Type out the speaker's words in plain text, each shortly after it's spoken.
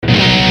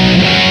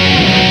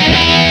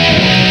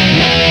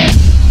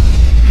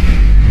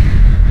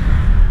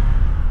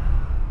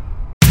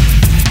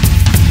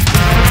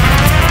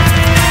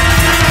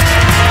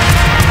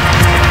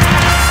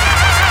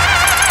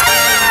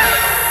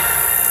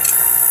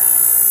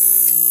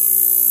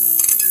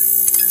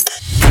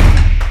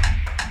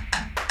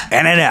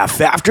NNF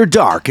After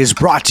Dark is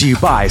brought to you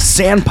by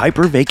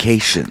Sandpiper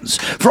Vacations.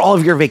 For all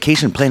of your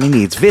vacation planning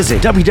needs,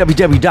 visit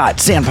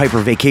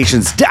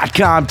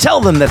www.sandpipervacations.com.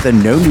 Tell them that the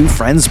No New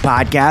Friends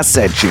podcast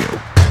sent you.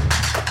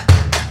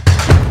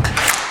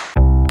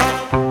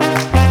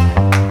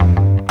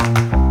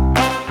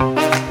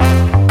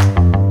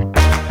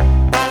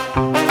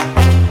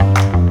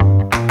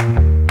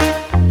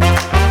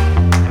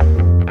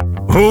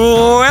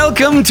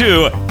 Welcome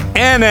to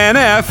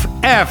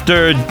NNF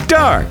After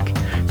Dark.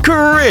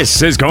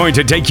 Chris is going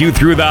to take you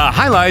through the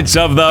highlights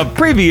of the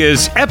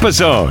previous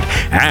episode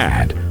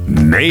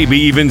and maybe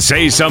even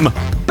say some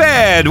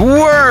bad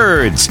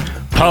words,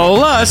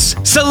 plus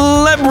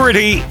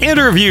celebrity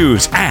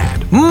interviews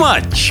and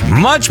much,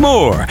 much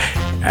more.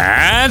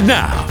 And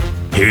now,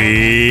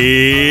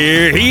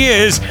 here he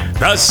is,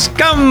 the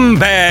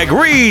scumbag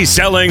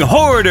reselling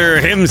hoarder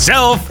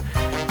himself,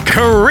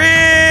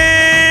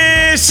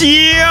 Chris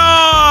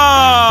Yob.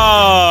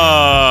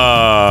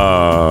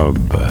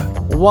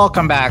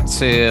 Welcome back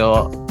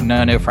to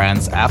No New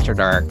Friends After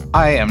Dark.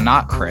 I am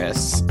not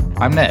Chris.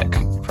 I'm Nick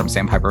from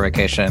Sandpiper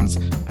Vacations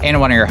and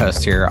one of your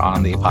hosts here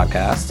on the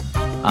podcast.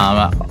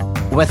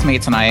 With me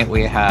tonight,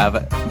 we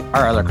have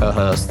our other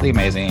co-host, the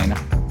amazing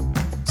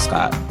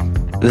Scott.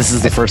 This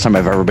is the first time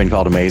I've ever been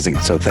called amazing,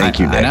 so thank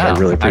you, Nick. I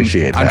really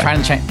appreciate that.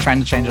 I'm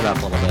trying to change it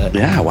up a little bit.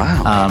 Yeah,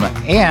 wow.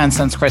 And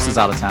since Chris is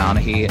out of town,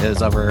 he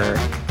is over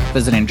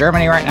visiting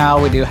Germany right now.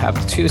 We do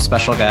have two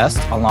special guests,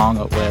 along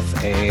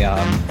with a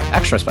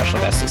extra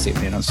special guest this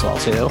evening as well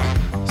too.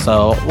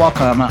 So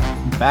welcome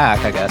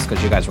back, I guess,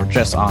 because you guys were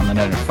just on the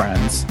No New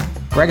Friends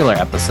regular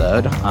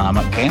episode.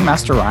 Game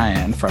Master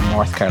Ryan from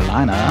North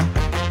Carolina.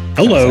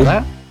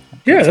 Hello.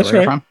 Yeah, that's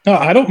right. No,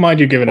 I don't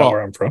mind you giving out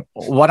where I'm from.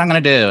 What I'm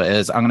going to do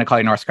is I'm going to call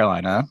you North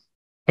Carolina.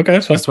 Okay,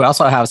 that's fine. So we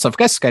also have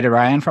sophisticated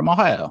Ryan from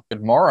Ohio.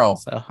 Good morrow.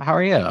 So how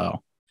are you?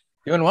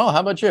 Doing well. How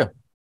about you?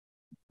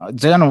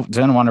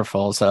 Doing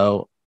wonderful.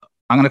 So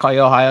I'm going to call you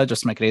Ohio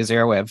just to make it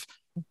easier. We have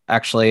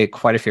actually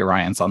quite a few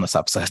Ryans on this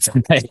episode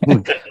today.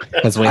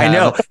 I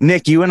know,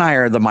 Nick, you and I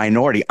are the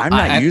minority. I'm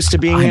not used to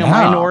being a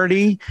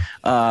minority.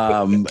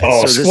 So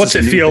what's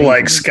it feel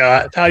like,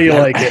 Scott? How do you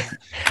like it?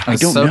 I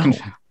don't know.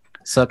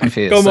 So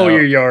confused. Go mow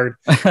your yard.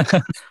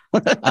 So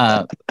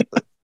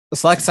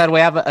like I said, we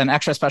have an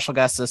extra special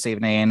guest this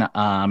evening.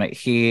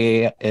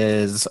 He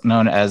is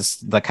known as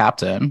the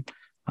Captain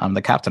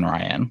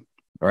Ryan.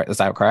 Right? Is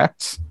that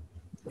correct?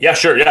 Yeah,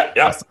 sure.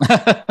 Yeah.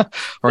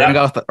 We're gonna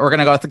go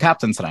with the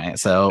Captain tonight.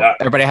 So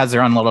everybody has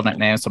their own little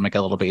nicknames, so make it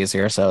a little bit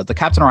easier. So the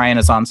Captain Ryan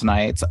is on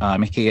tonight.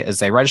 He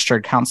is a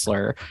registered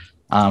counselor,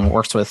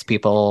 works with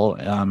people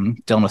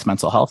dealing with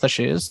mental health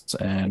issues,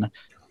 and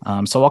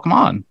so welcome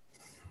on.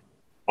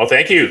 Oh,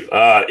 thank you.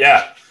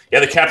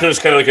 The Captain was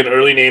kind of like an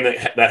early name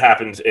that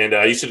happened, and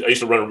I used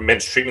to run a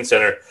men's treatment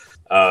center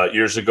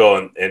years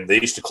ago, and they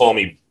would call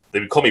me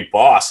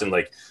boss, and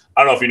like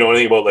I don't know if you know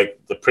anything about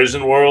like the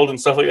prison world and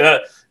stuff like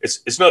that.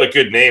 It's not a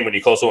good name when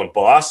you call someone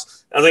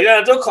boss. I was like,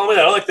 yeah, don't call me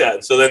that. I like that.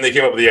 And so then they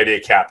came up with the idea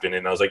of Captain,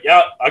 and I was like,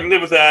 yeah, I can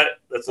live with that.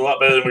 That's a lot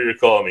better than what you're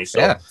calling me.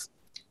 So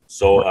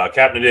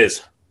Captain it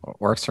is.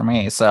 Works for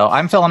me. So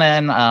I'm filling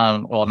in.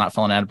 Not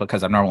filling in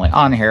because I'm normally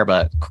on here,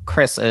 but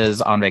Chris is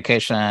on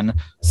vacation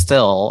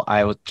still.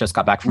 I just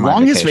got back from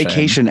longest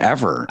vacation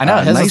ever. I know.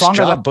 His nice is longer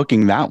job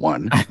booking that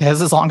one.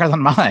 His is longer than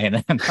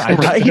mine.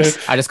 Right?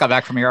 I just got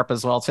back from Europe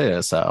as well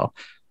too. So,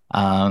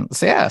 I'm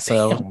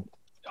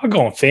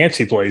going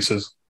fancy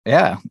places.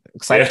 Yeah,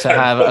 excited to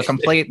have a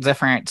complete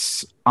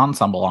different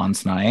ensemble on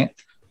tonight.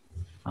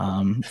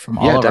 From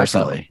all over.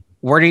 Definitely. So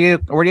where do you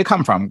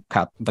come from,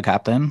 the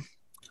Captain?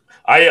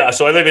 I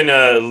live in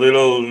a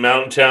little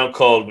mountain town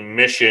called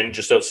Mission,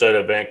 just outside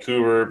of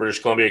Vancouver, British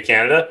Columbia,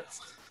 Canada.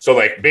 So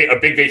like a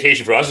big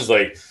vacation for us is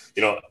like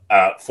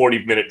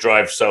 40-minute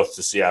drive south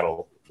to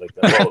Seattle. Like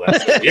that. Whoa,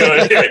 that's you know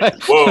what I mean?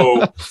 Like,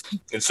 whoa.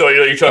 And so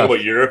you talk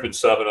about Europe and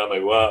stuff, and I'm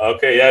like, well,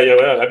 okay, yeah.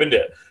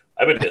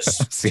 I've been to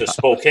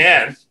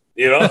Spokane.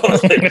 You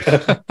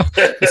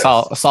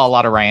saw a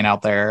lot of rain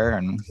out there,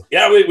 and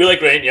we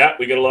like rain. Yeah,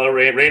 we get a lot of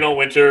rain all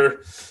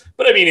winter.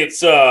 But I mean,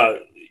 it's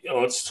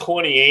it's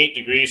 28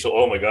 degrees. So,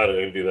 oh my God, I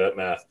didn't do that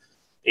math.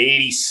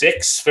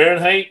 86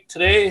 Fahrenheit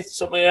today,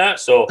 something like that.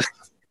 So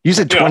you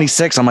said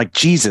 26. I'm like,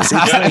 Jesus,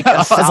 it's like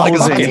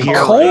 1,000 here.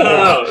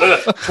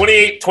 No.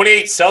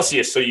 28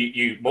 Celsius. So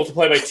you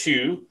multiply by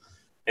 2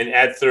 and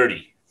add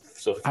 30.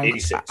 So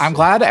 86. I'm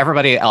glad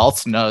everybody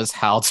else knows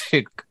how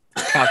to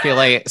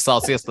calculate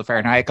Celsius to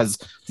Fahrenheit because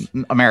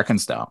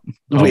Americans don't.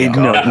 No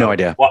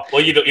idea.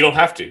 Well, you don't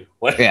have to.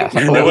 Yeah,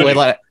 we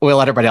let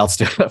everybody else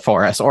do it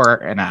for us, or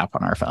an app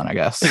on our phone, I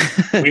guess.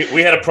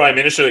 we had a prime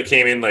minister that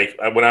came in like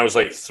when I was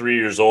like 3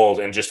 years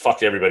old and just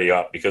fucked everybody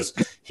up because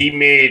he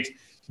made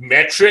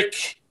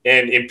metric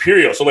and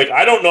imperial. So like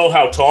I don't know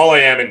how tall I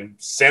am in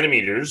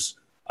centimeters.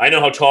 I know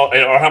how tall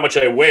or how much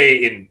I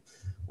weigh in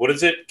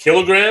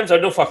kilograms. I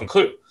have no fucking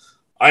clue.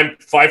 I'm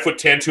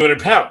 5'10",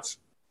 200 pounds,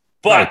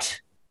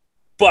 but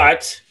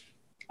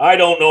I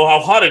don't know how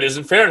hot it is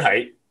in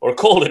Fahrenheit or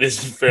cold it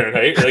is in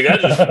Fahrenheit. Like I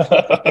just,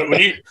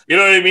 you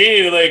know what I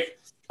mean? Like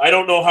I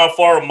don't know how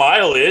far a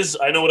mile is.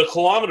 I know what a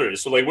kilometer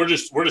is. So like we're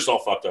just all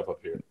fucked up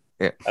here.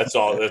 Yeah. That's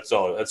all.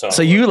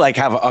 So you like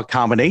have a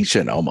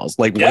combination almost.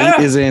 Like weight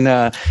is in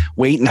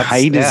weight and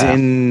height is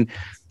in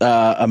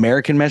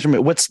American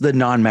measurement. What's the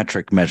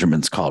non-metric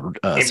measurements called?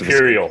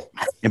 Imperial.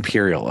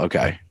 Imperial.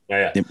 Okay.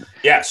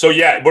 Yeah. So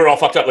we're all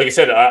fucked up. Like I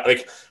said,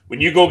 like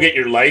when you go get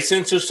your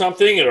license or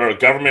something or a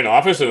government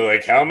office, and they're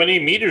like, how many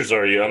meters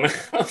are you? I'm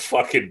like, I don't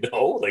fucking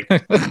know. Like,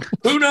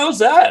 who knows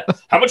that?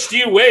 How much do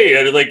you weigh?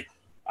 And like,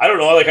 I don't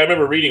know. Like, I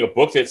remember reading a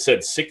book that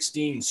said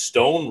 16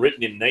 stone,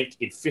 written in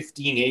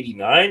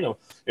 1589. You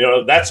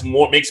know,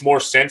 makes more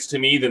sense to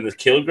me than the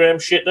kilogram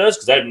shit does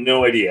because I have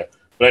no idea.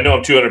 But I know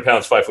I'm 200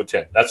 pounds,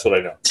 5'10". That's what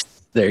I know.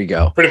 There you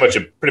go. Pretty much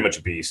a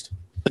beast.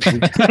 Pretty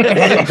much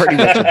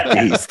a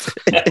beast.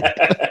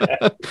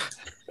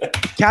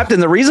 Captain,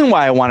 the reason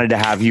why I wanted to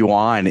have you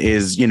on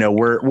is, you know,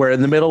 we're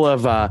in the middle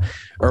of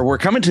or we're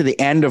coming to the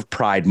end of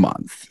Pride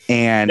Month,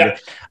 and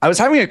I was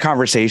having a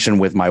conversation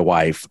with my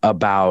wife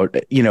about,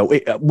 you know,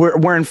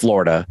 we're in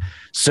Florida,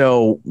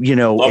 so you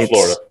know, love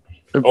Florida.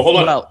 Oh, hold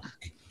on.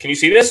 Can you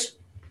see this?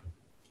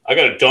 I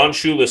got a Don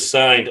Shula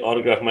signed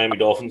autographed Miami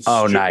Dolphins.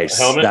 Oh, nice.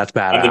 Helmet. That's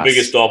badass. I'm the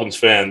biggest Dolphins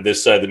fan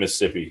this side of the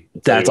Mississippi.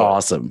 That's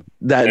awesome.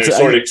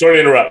 Sorry to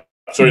interrupt.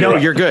 No,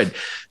 you're good.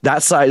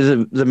 That side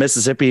of the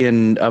Mississippi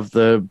and of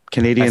the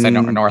Canadian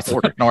north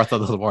of the border. North of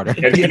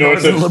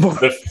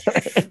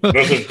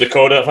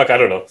Dakota. Fuck, I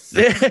don't know.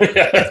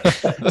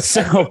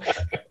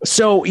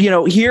 So you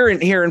know, here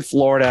in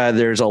Florida,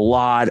 there's a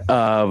lot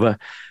of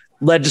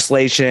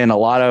legislation, a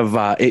lot of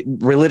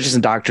religious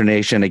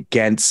indoctrination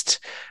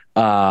against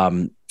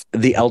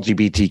the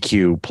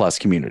LGBTQ plus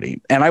community,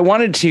 and I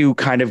wanted to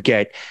kind of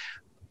get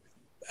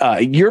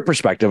your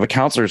perspective, a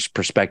counselor's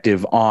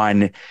perspective,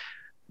 on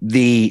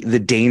the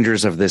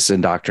dangers of this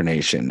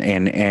indoctrination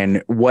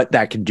and what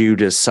that could do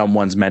to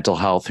someone's mental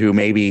health who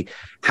maybe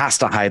has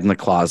to hide in the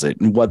closet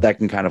and what that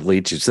can kind of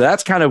lead to. So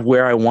that's kind of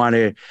where I want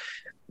to,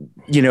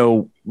 you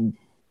know,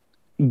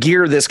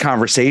 gear this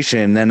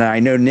conversation. And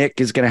I know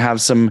Nick is going to have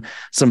some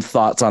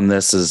thoughts on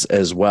this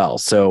as well.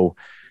 So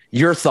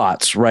your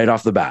thoughts right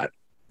off the bat.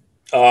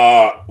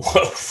 So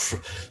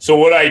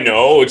what I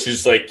know, which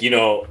is like, you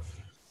know,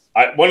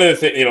 one of the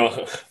things, you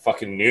know,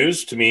 fucking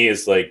news to me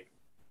is like,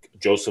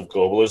 Joseph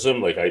globalism.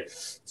 Like I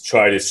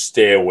try to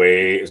stay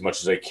away as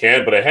much as I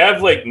can, but I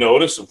have like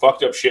noticed some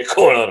fucked up shit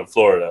going on in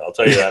Florida. I'll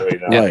tell you that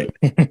right now. Right.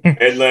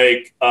 And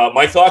like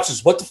my thoughts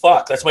is what the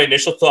fuck? That's my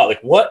initial thought.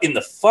 Like what in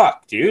the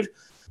fuck, dude?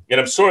 And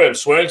I'm sorry I'm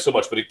swearing so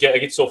much, but I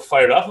get so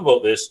fired up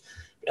about this.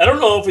 I don't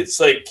know if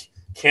it's like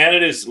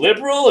Canada's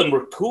liberal and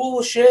we're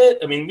cool shit.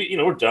 I mean,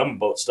 we're dumb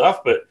about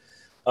stuff, but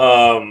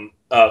so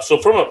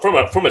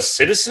from a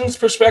citizen's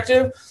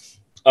perspective,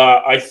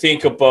 I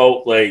think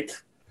about like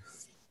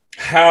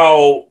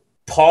how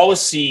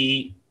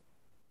policy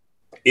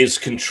is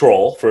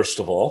control, first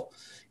of all,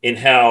 and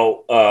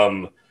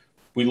how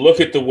we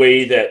look at the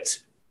way that,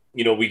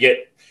 you know, we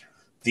get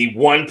the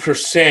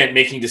 1%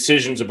 making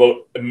decisions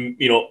about,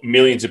 you know,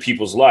 millions of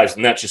people's lives.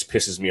 And that just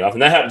pisses me off.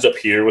 And that happens up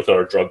here with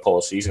our drug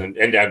policies and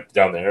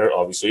down there,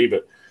 obviously.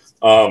 But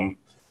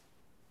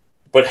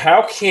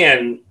how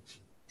can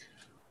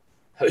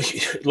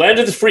land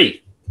of the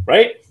free,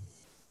 right?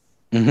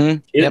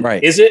 Mm-hmm.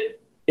 Right. Is it?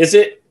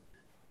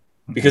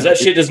 Because that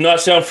shit does not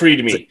sound free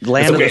to me.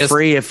 Land of the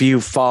free if you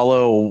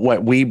follow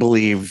what we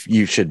believe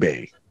you should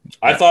be.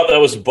 I thought that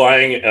was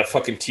buying a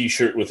fucking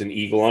T-shirt with an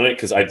eagle on it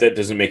because that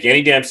doesn't make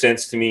any damn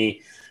sense to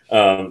me.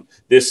 So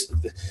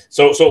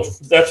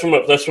that's from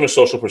a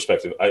social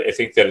perspective. I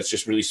think that it's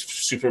just really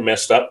super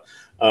messed up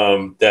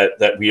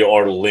that we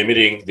are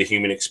limiting the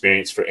human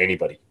experience for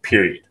anybody.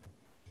 Period.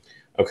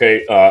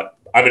 Okay, I'm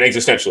an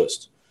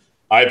existentialist.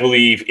 I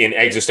believe in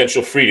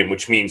existential freedom,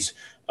 which means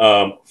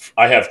I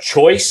have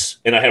choice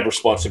and I have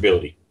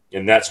responsibility,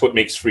 and that's what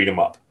makes freedom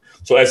up.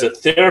 So as a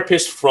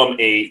therapist from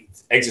a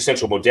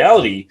existential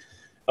modality,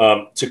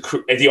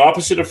 the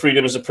opposite of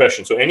freedom is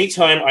oppression. So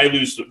anytime I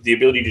lose the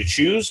ability to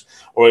choose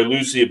or I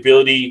lose the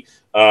ability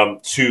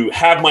to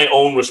have my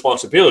own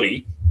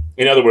responsibility,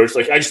 in other words,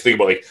 like I just think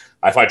about like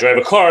if I drive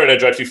a car and I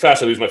drive too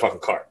fast, I lose my fucking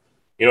car.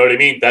 You know what I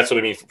mean? That's what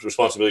I mean for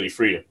responsibility,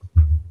 freedom.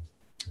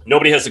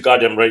 Nobody has the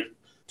goddamn right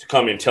to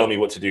come and tell me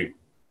what to do,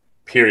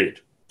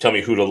 period. Tell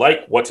me who to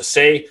like, what to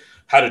say,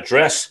 how to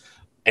dress.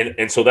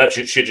 And so that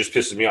shit just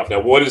pisses me off.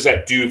 Now, what does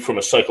that do from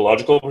a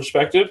psychological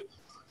perspective?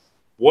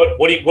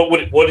 What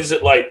is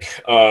it like?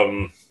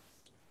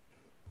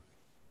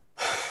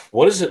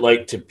 What is it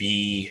like to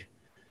be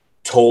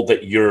told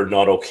that you're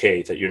not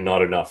okay, that you're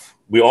not enough?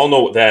 We all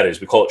know what that is.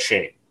 We call it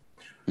shame.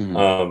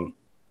 Mm-hmm.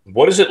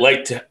 What is it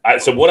like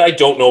so what I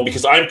don't know,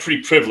 because I'm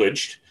pretty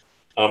privileged.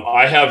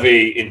 I have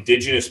a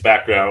indigenous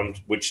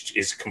background, which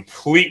is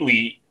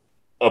completely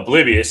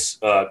oblivious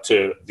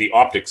to the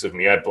optics of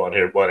me. I had blonde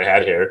hair, blonde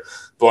hair,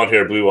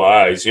 blue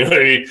eyes, you know what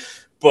I mean?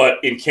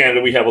 But in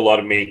Canada, we have a lot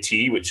of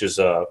Métis, which is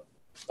a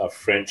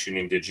French and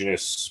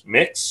indigenous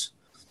mix.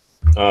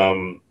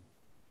 And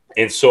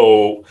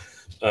so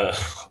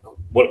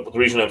the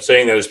reason I'm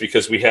saying that is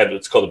because we had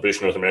what's called the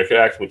British North America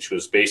Act, which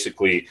was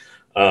basically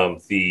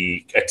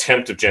the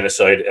attempt of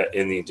genocide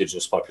in the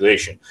indigenous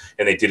population,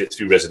 and they did it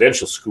through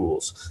residential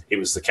schools. It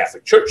was the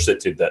Catholic Church that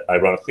did that,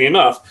 ironically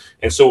enough.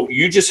 And so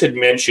you just had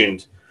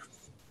mentioned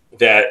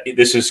that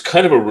this is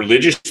kind of a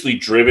religiously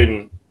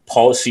driven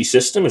policy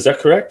system. Is that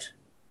correct?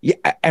 Yeah,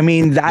 I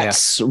mean,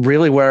 that's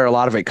really where a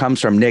lot of it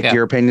comes from. Nick,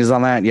 your opinions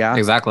on that? Yeah,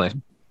 exactly.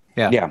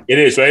 Yeah, it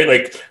is, right?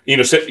 Like,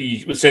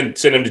 send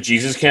them to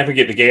Jesus camp and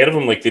get the gay out of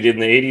them, like they did in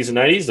the 80s and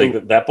 90s,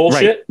 like that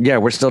bullshit. Right. Yeah,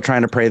 we're still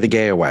trying to pray the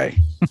gay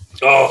away.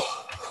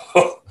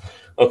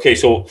 Okay.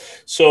 So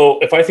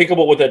if I think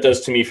about what that does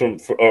to me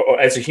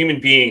or as a human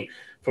being,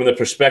 from the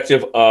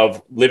perspective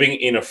of living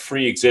in a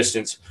free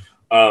existence,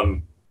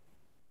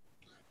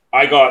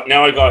 I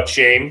got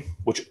shame,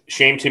 which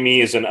shame to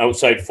me is an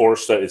outside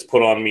force that is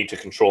put on me to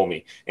control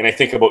me. And I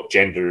think about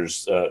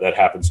genders, that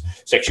happens,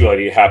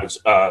 sexuality happens,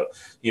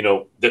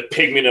 the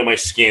pigment of my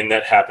skin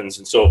that happens.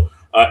 And so,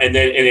 and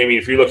I mean,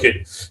 if you look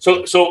at,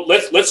 so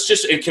let's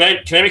just, can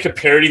I make a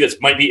parody that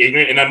might be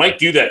ignorant? And I might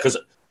do that because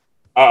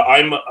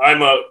I'm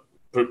a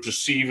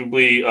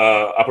perceivably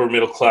upper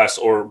middle class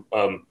or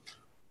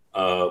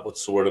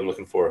what's the word I'm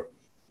looking for?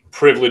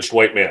 Privileged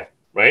white male,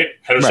 right?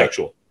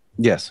 Heterosexual. Right.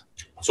 Yes.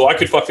 So I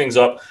could fuck things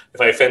up if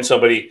I offend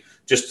somebody.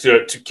 Just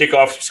to kick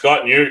off,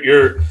 Scott, and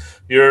your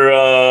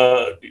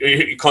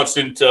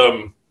constant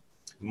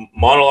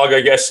monologue,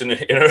 I guess, in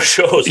our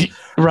shows.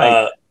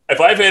 Right. If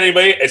I offend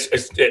anybody,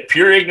 it's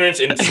pure ignorance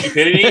and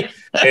stupidity,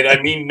 and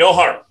I mean no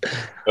harm.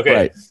 Okay.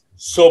 Right.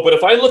 So, but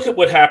if I look at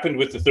what happened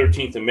with the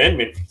 13th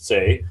Amendment,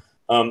 say,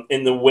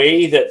 in the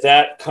way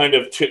that kind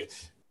of took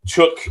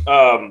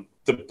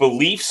the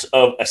beliefs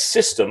of a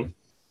system,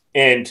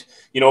 and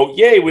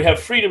yay, we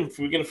have freedom.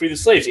 We're going to free the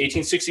slaves.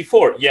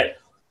 1864. Yet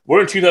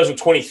we're in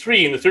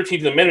 2023, and the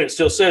 13th Amendment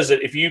still says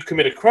that if you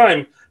commit a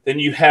crime, then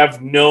you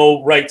have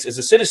no rights as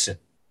a citizen.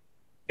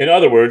 In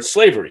other words,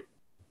 slavery.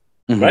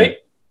 Mm-hmm. Right.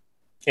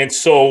 And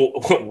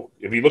so,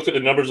 if you looked at the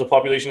numbers of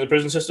population in the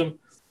prison system,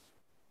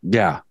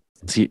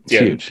 it's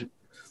huge,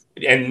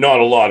 and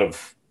not a lot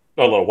of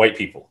white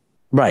people.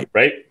 Right.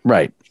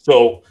 Right.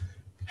 So,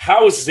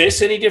 how is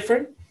this any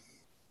different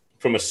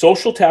from a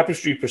social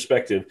tapestry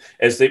perspective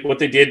as what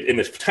they did in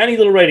this tiny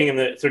little writing in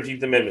the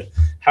 13th Amendment?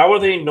 How are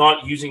they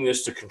not using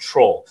this to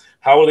control?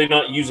 How are they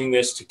not using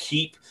this to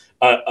keep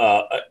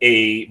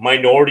a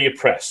minority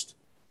oppressed?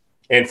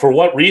 And for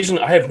what reason?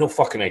 I have no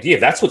fucking idea.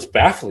 That's what's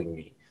baffling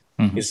me.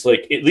 Mm-hmm. It's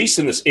like, at least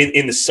in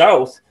the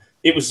South,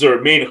 it was their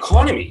main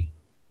economy.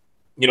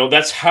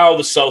 That's how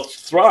the South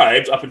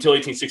thrived up until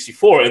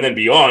 1864, and then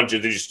beyond, they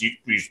just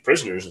used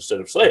prisoners instead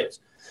of slaves.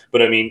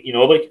 But I mean,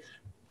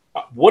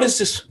 what is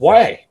this?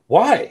 Why?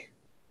 Why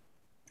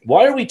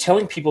are we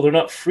telling people they're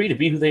not free to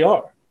be who they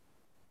are?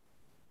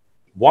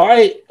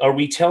 Why are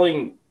we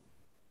telling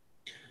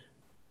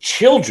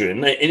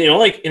children,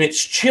 and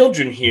it's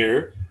children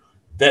here,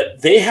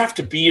 that they have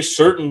to be a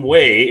certain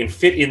way and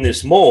fit in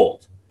this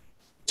mold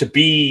to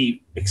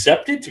be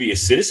accepted, to be a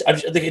citizen?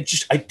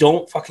 I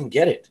don't fucking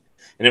get it.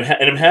 And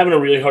I'm having a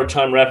really hard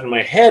time wrapping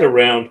my head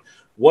around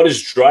what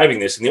is driving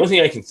this. And the only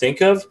thing I can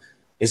think of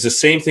is the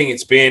same thing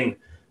it's been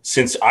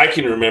since I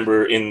can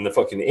remember in the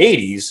fucking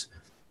 80s,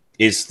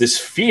 is this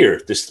fear,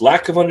 this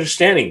lack of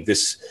understanding,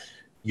 this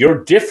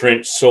you're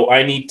different, so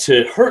I need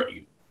to hurt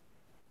you.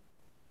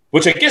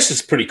 Which I guess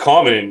is pretty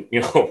common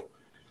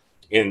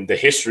in the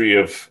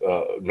history of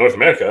North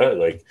America.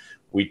 Like,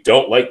 we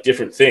don't like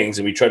different things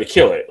and we try to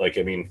kill it. Like,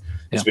 I mean,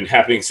 it's been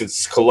happening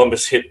since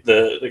Columbus hit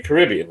the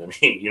Caribbean. I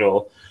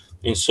mean,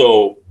 and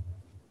so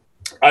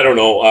I don't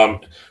know.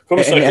 From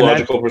a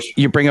psychological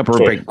perspective, you bring up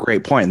a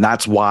great point. And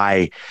that's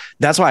why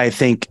I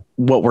think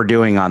what we're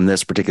doing on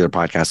this particular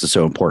podcast is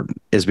so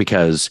important, is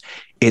because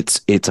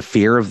it's a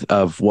fear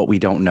of what we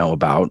don't know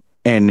about.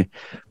 And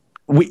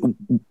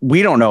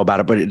we don't know about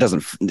it, but it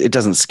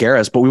doesn't scare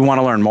us, but we want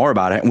to learn more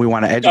about it and we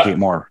want to educate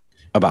more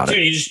about it.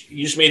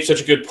 You just made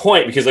such a good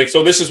point, because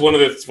so this is one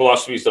of the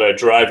philosophies that I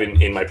drive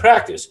in my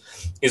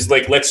practice, is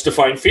like, let's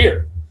define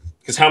fear.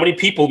 Because how many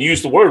people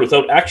use the word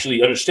without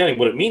actually understanding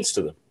what it means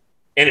to them?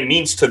 And it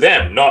means to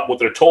them, not what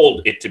they're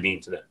told it to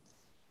mean to them.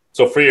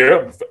 So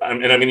fear,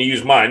 and I'm going to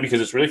use mine because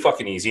it's really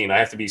fucking easy and I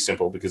have to be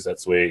simple because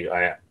that's the way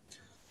I am.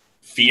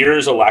 Fear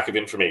is a lack of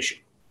information.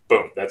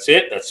 Boom. That's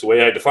it. That's the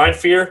way I define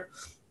fear.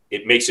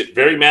 It makes it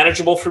very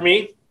manageable for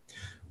me.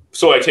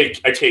 So I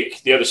take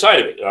the other side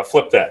of it. I'll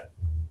flip that.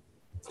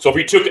 So if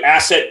we took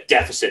asset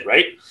deficit,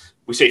 right?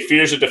 We say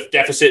fear is a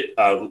deficit.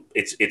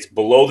 It's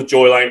below the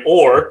joy line,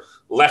 or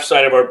left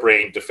side of our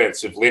brain,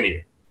 defensive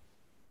linear.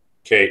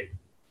 Okay.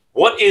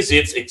 What is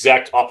its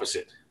exact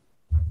opposite,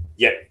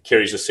 yet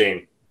carries the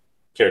same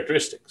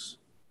characteristics?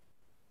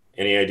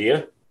 Any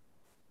idea?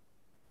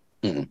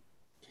 Mm-mm.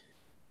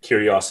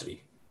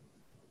 Curiosity.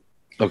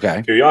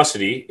 Okay.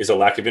 Curiosity is a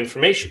lack of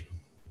information.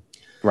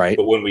 Right.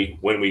 But when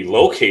we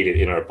locate it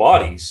in our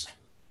bodies,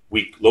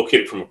 we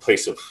locate it from a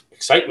place of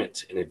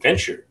excitement and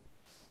adventure.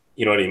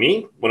 You know what I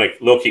mean? When I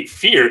locate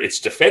fear, it's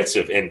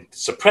defensive and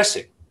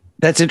suppressing.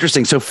 That's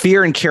interesting. So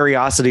fear and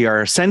curiosity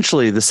are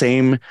essentially the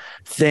same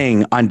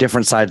thing on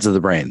different sides of the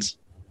brains.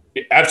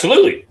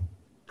 Absolutely.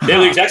 They're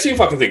the exact same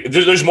fucking thing.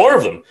 There's more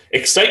of them.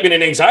 Excitement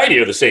and anxiety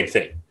are the same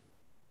thing.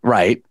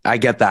 Right. I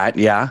get that.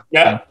 Yeah.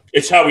 Yeah.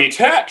 It's how we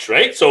attach,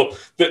 right? So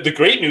the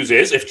great news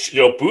is, if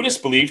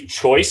Buddhists believe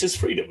choice is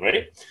freedom,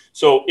 right?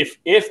 So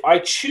if I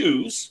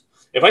choose,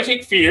 if I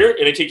take fear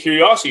and I take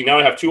curiosity, now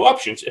I have two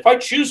options. If I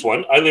choose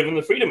one, I live in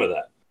the freedom of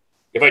that.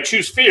 If I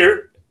choose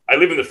fear, I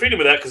live in the freedom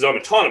of that because I'm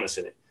autonomous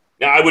in it.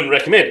 Now, I wouldn't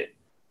recommend it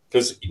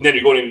because then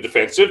you're going into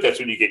defensive. That's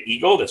when you get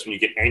ego. That's when you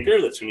get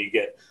anger. That's when you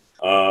get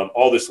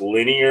all this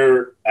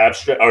linear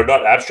abstract, or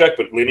not abstract,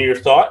 but linear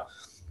thought.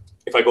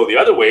 If I go the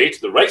other way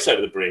to the right side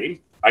of the brain,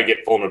 I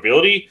get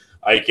vulnerability.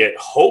 I get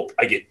hope.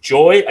 I get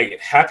joy. I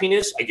get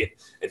happiness. I get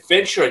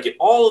adventure. I get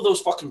all of those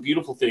fucking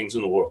beautiful things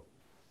in the world.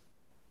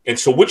 And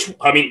so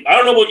I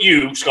don't know about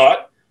you,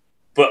 Scott,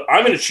 but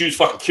I'm going to choose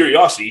fucking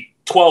curiosity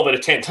 12 out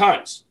of 10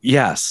 times.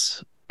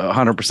 Yes.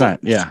 100%.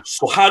 Yeah.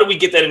 So how do we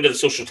get that into the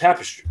social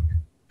tapestry?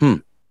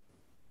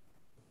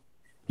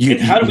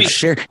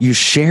 You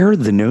share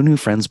the No New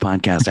Friends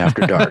podcast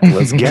after dark.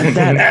 Let's get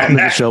that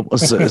onto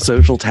the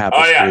social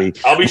tapestry.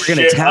 Oh, yeah. We're going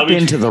to tap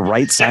into the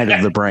right side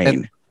of the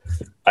brain.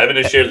 I'm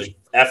going to share the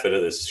F out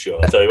of this show.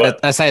 I'll tell you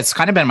what. I say it's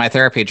kind of been my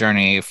therapy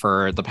journey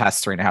for the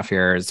past 3.5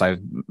 years. I've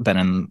been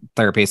in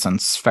therapy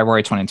since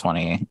February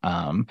 2020.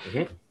 And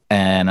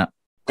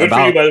good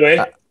for you, by the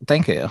way.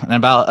 Thank you. And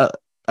about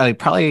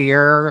probably a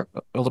year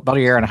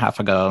and a half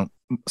ago,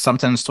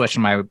 something switched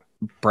in my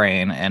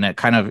brain, and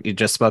you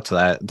just spoke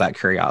to that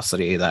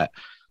curiosity that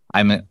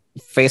I'm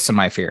facing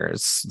my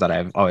fears that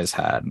I've always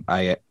had.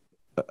 I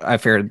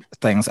feared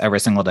things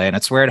every single day, and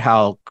it's weird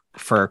how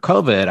for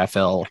COVID I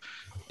feel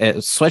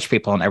it switched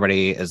people and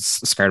everybody is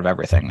scared of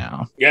everything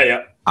now.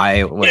 Yeah.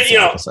 I was the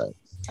opposite.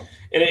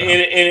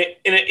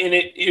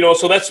 And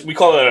so that's, we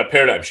call that a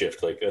paradigm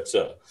shift. Like that's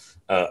a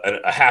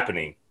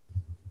happening.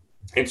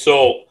 And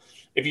so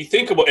if you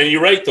think about, and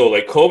you're right though,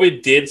 like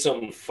COVID did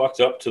something fucked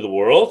up to the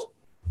world,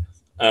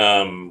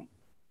 in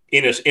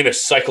a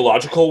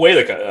psychological way,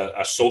 like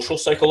a social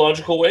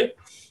psychological way.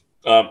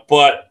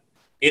 But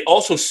it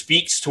also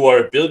speaks to our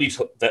ability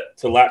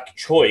to lack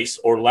choice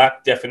or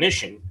lack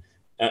definition.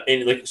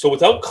 So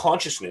without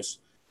consciousness,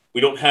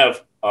 we don't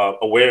have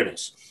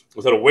awareness.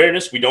 Without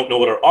awareness, we don't know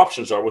what our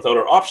options are. Without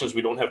our options,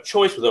 we don't have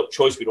choice. Without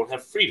choice, we don't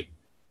have freedom.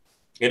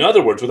 In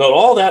other words, without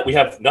all that, we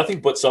have nothing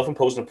but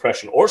self-imposed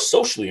oppression or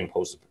socially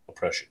imposed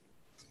oppression.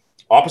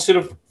 Opposite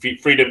of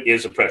freedom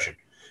is oppression.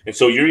 And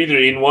so you're either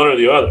in one or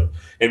the other.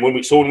 And when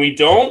we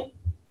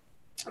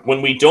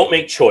don't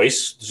make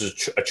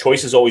choice, a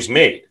choice is always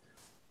made.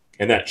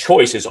 And that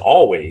choice is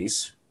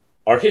always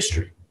our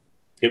history.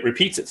 It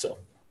repeats itself.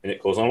 And it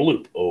goes on a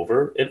loop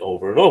over and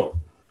over and over.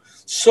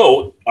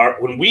 So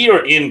when we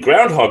are in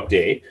Groundhog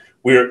Day,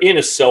 we are in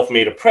a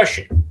self-made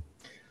oppression.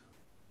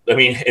 I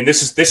mean, and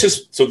this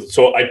is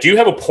so I do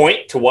have a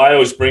point to why I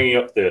was bringing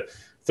up the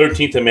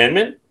 13th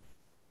Amendment,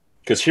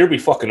 because here we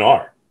fucking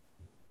are.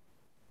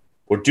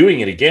 We're doing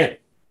it again,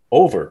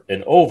 over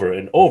and over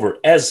and over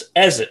as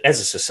a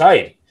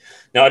society.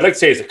 Now, I'd like to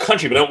say as a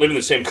country, but I don't live in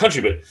the same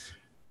country. But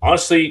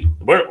honestly,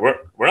 we're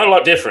not a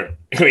lot different.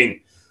 I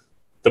mean,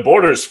 the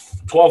border is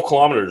 12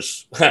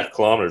 kilometers that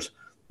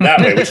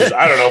way, which is,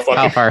 I don't know, fucking.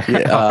 How far?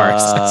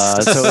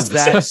 So is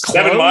that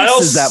 7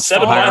 miles? Is that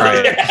 7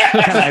 miles? Right.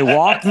 Can I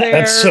walk there?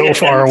 That's so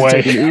far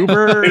away. Take an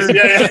Uber.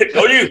 Yeah.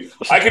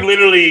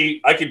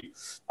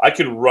 I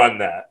could run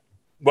that.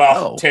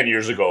 Well, 10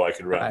 years ago, I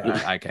could run.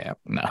 I can't.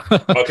 No.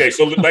 Okay,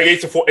 so like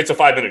it's a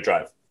 5-minute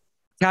drive.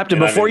 Captain,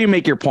 before you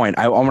make your point,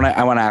 I want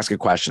to ask a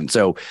question.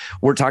 So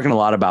we're talking a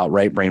lot about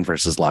right brain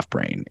versus left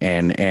brain,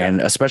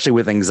 and especially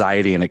with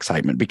anxiety and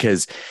excitement,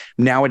 because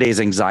nowadays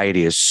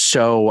anxiety is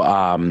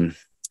so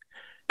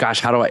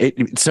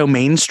it's so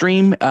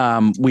mainstream.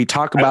 We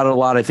talk about it a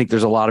lot. I think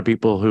there's a lot of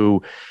people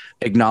who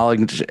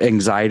acknowledge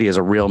anxiety as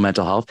a real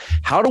mental health.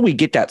 How do we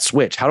get that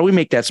switch? How do we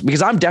make that?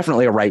 Because I'm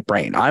definitely a right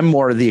brain. I'm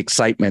more of the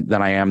excitement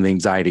than I am the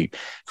anxiety.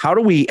 How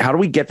do we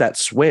get that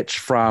switch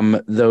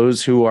from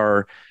those who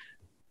are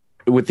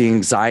with the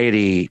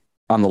anxiety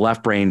on the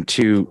left brain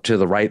to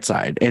the right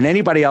side? And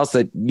anybody else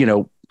that,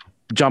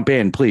 jump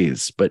in,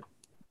 please. But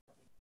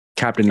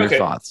Captain, your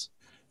thoughts.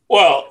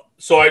 Well,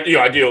 so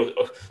I deal.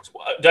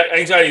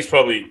 Anxiety is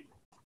probably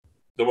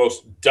the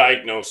most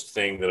diagnosed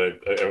thing that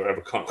I've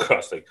ever come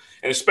across. Like,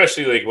 and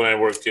especially like when I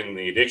worked in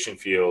the addiction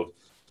field,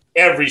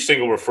 every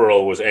single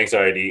referral was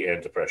anxiety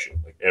and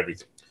depression, like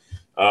everything.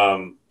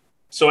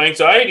 So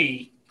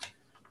anxiety.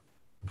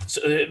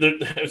 So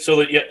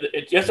that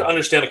you have to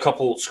understand a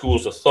couple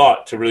schools of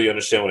thought to really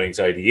understand what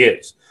anxiety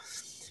is.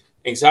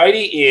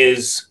 Anxiety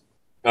is,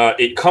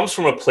 it comes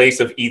from a place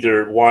of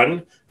either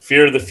one,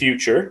 fear of the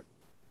future,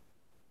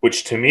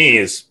 which to me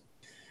is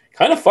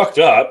kind of fucked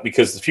up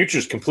because the future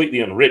is completely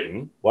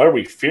unwritten. Why are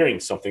we fearing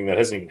something that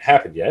hasn't even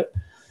happened yet?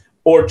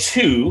 Or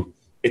two,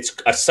 it's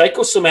a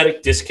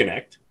psychosomatic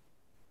disconnect.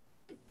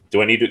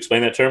 Do I need to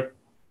explain that term?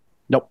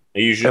 Nope. I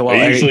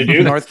usually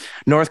do.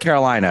 North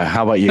Carolina.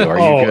 How about you? Are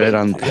you good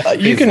on?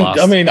 You can. Lost.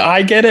 I mean,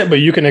 I get it,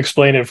 but you can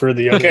explain it for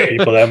the other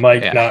people that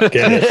might not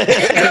get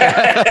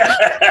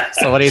it.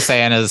 So what he's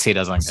saying is he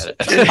doesn't get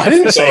it. I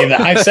didn't say that.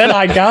 I said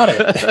I got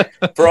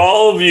it. For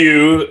all of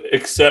you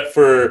except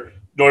for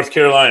North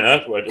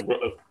Carolina, right?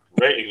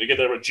 You get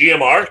that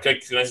GMR.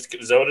 Is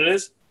that what it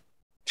is?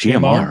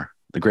 GMR,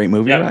 the Great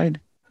Movie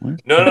Ride.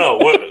 What? No.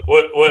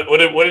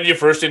 What did you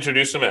first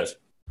introduce them as?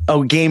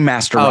 Oh, Game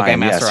Master Ryan. Game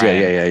Master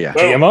Ryan. Yeah.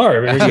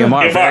 GMR.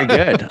 GMR. Very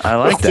good. I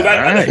like that.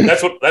 Right.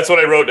 That's what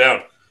I wrote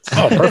down.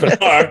 Oh,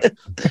 perfect.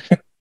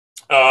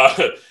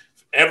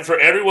 For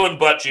everyone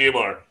but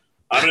GMR,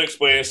 I'm going to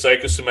explain a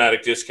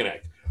psychosomatic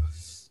disconnect.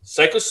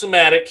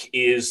 Psychosomatic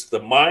is the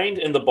mind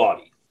and the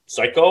body.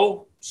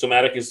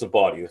 Psychosomatic is the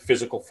body, the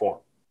physical form.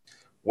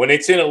 When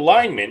it's in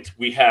alignment,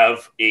 we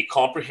have a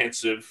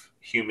comprehensive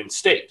human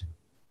state.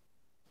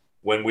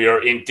 When we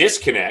are in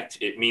disconnect,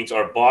 it means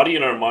our body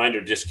and our mind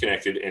are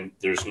disconnected and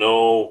there's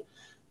no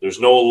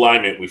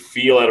alignment. We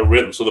feel out of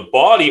rhythm. So the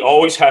body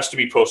always has to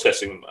be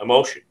processing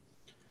emotion.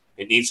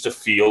 It needs to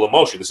feel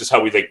emotion. This is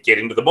how we get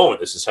into the moment.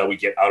 This is how we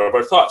get out of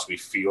our thoughts. We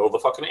feel the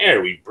fucking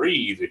air. We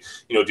breathe,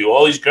 do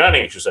all these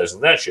grounding exercises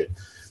and that shit.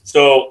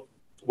 So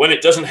when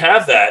it doesn't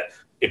have that,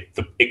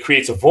 it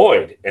creates a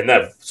void. And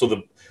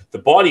the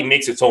body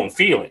makes its own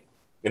feeling.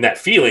 And that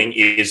feeling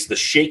is the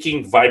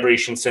shaking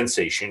vibration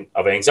sensation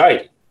of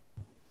anxiety.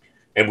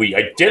 And we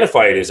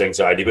identify it as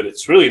anxiety, but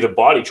it's really the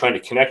body trying to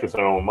connect with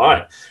our own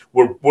mind.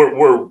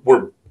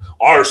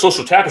 Our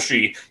social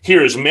tapestry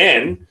here as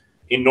men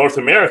in North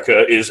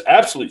America is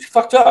absolutely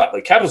fucked up.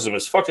 Like capitalism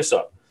has fucked us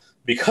up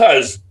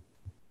because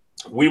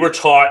we were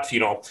taught,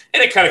 and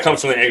it kind of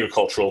comes from the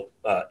agricultural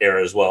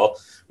era as well.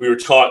 We were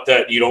taught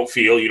that you don't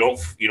feel, you don't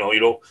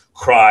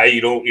cry,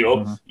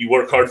 you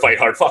work hard, fight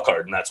hard, fuck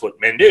hard, and that's what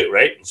men do,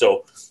 right? And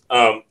so,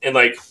 well,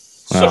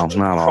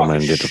 not all men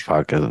get to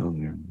fuck it.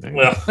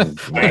 Well,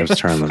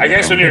 I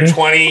guess when you're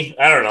 20,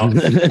 I don't know.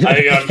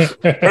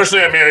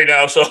 Personally, I'm married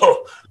now,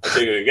 so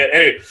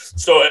anyway.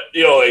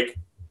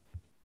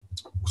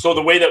 So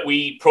the way that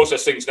we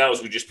process things now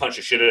is we just punch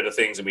the shit out of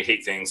things and we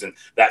hate things, and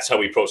that's how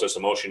we process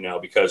emotion now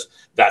because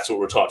that's what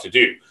we're taught to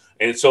do.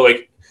 And so,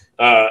 to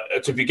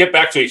get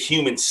back to a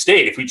human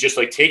state, if we just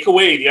take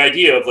away the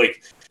idea of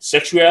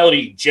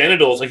sexuality,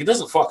 genitals, it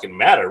doesn't fucking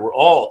matter. We're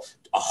all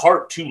a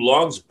heart, two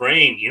lungs,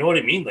 brain. You know what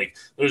I mean?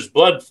 There's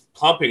blood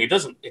pumping. It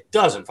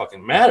doesn't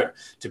fucking matter.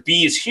 To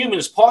be as human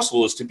as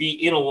possible is to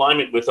be in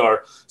alignment with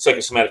our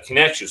psychosomatic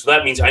connection. So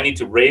that means I need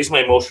to raise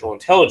my emotional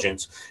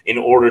intelligence in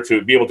order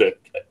to be able to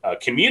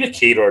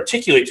communicate or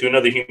articulate to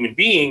another human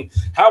being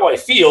how I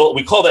feel.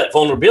 We call that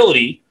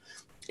vulnerability.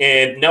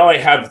 And now I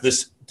have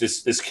this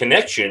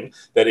connection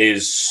that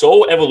is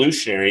so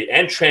evolutionary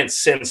and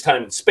transcends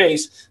time and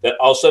space that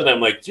all of a sudden I'm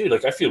like, dude, I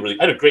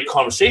had a great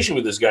conversation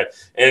with this guy.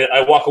 And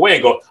I walk away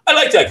and go, I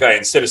like that guy,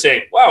 instead of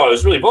saying, wow, I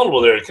was really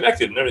vulnerable there and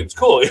connected and everything's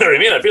cool. You know what I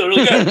mean? I feel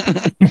really good.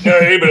 You know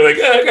what I mean? But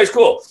that guy's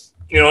cool.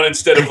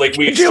 Instead of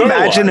could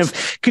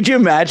you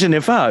imagine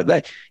if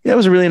that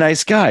was a really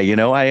nice guy.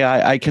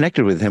 I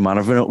connected with him on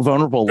a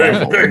vulnerable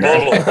level. Very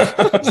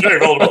vulnerable. It's very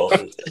vulnerable.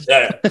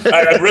 Yeah.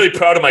 I'm really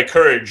proud of my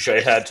courage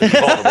I had to be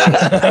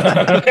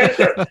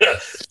vulnerable.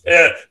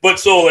 Yeah. But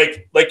so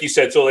like you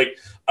said, so I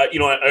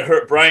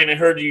heard Brian, I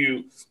heard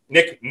you,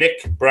 Nick,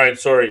 Brian,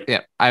 sorry.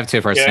 Yeah. I have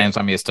two first names.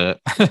 I'm used to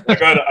it. I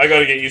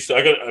gotta get used to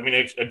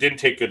it. I didn't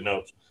take good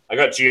notes. I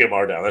got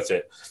GMR down. That's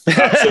it.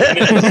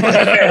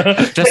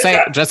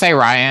 Just say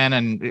Ryan,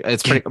 and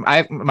it's pretty.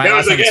 My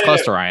last name is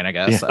close to Ryan, I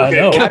guess. Yeah. I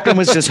know. Captain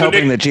was just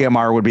hoping that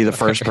GMR would be the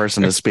first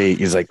person to speak.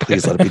 He's like,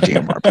 please let it be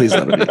GMR. Please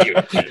let it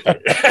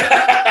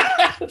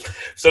be.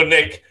 So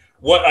Nick,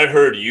 what I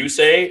heard you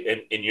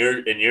say in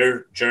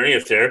your journey,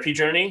 of therapy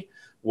journey,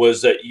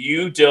 was that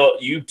you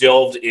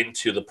delved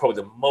into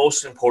probably the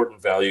most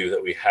important value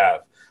that we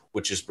have,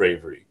 which is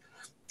bravery.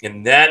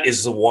 And that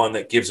is the one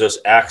that gives us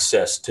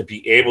access to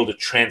be able to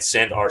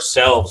transcend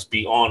ourselves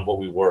beyond what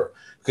we were,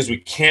 because we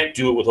can't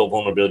do it without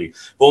vulnerability.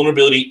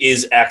 Vulnerability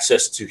is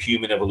access to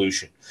human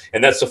evolution.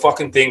 And that's the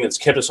fucking thing that's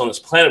kept us on this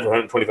planet for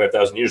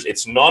 125,000 years.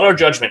 It's not our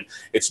judgment.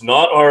 It's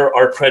not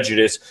our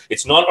prejudice.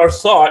 It's not our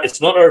thought. It's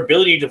not our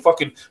ability to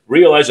fucking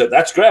realize that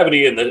that's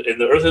gravity and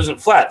the earth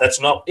isn't flat. That's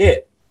not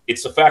it.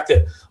 It's the fact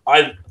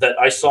that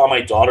I saw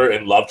my daughter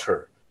and loved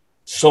her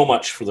so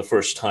much for the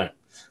first time.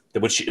 That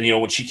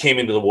when she came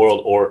into the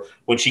world, or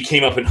when she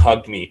came up and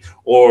hugged me,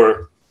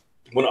 or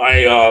when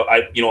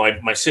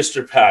my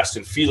sister passed,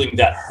 and feeling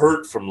that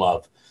hurt from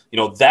love,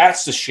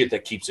 that's the shit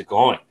that keeps it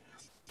going.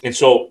 And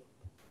so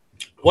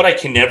what I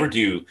can never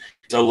do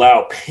is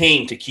allow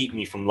pain to keep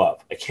me from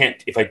love. I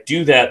can't. If I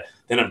do that,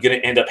 then I'm going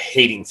to end up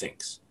hating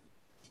things.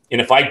 And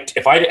if I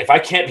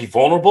can't be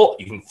vulnerable,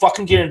 you can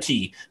fucking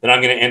guarantee that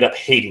I'm going to end up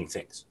hating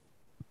things.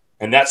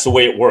 And that's the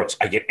way it works.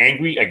 I get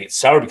angry, I get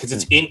sour, because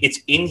it's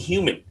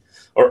inhuman.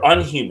 Or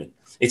unhuman.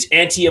 It's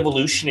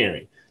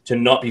anti-evolutionary to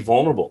not be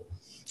vulnerable.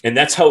 And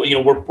that's how,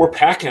 we're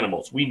pack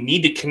animals. We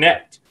need to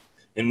connect.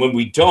 And when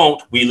we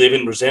don't, we live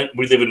in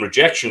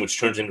rejection, which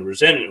turns into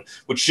resentment,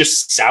 which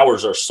just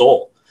sours our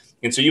soul.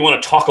 And so you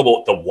want to talk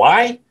about the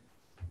why?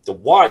 The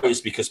why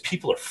is because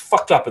people are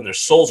fucked up and their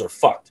souls are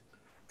fucked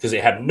because they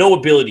have no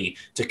ability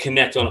to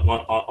connect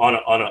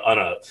on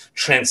a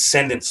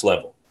transcendence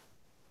level.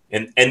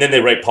 And then they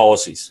write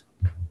policies.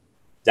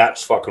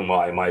 That's fucking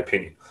why, in my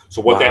opinion.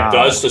 So what that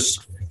does to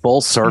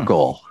full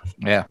circle.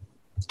 Yeah.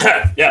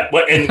 Yeah.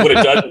 What it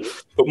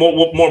does, but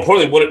more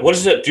importantly, what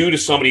does that do to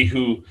somebody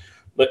who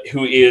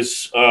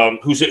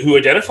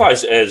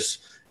identifies as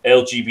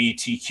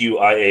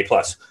LGBTQIA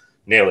plus?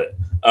 Nail it.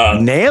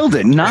 Nailed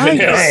it. Nice.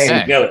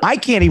 Nailed it. I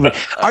can't even.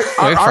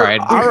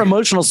 Our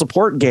emotional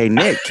support gay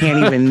Nick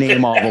can't even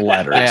name all the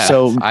letters. Yeah,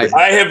 so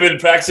I have been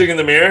practicing in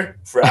the mirror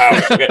for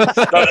hours. Okay.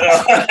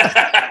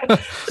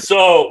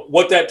 So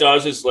what that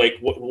does is like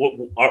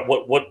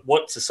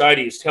what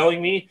society is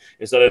telling me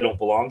is that I don't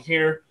belong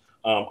here.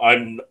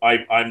 I'm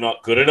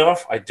not good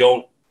enough.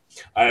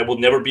 I will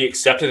never be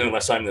accepted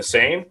unless I'm the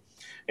same.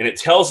 And it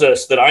tells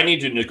us that I need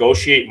to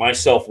negotiate my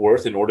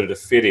self-worth in order to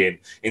fit in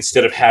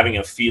instead of having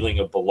a feeling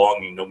of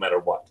belonging no matter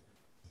what.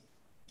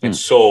 And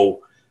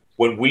so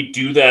when we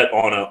do that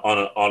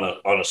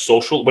on a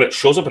social, when it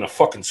shows up in a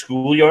fucking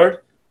schoolyard,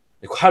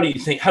 like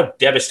how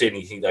devastating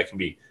do you think that can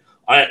be?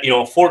 A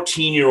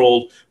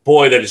 14-year-old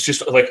boy that is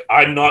just like,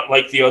 I'm not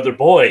like the other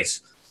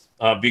boys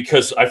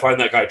because I find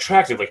that guy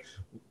attractive. Like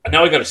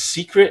now I got a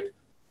secret.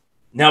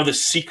 Now the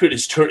secret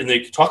is turned, and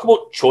they talk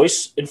about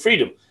choice and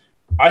freedom.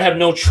 I have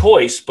no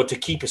choice but to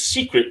keep a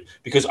secret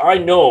because I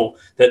know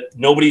that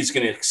nobody's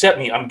going to accept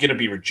me. I'm going to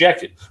be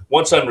rejected.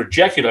 Once I'm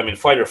rejected, I'm in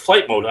fight or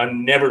flight mode.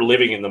 I'm never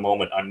living in the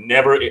moment. I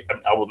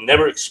will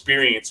never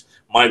experience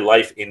my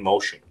life in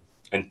motion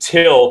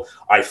until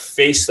I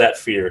face that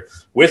fear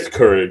with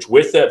courage,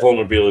 with that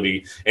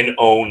vulnerability, and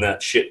own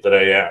that shit that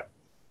I am.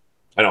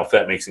 I don't know if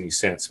that makes any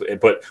sense,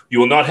 but you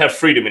will not have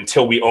freedom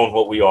until we own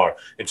what we are,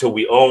 until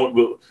we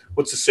own,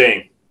 what's the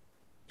saying?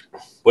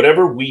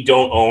 Whatever we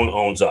don't own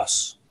owns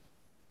us.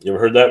 You ever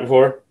heard that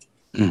before?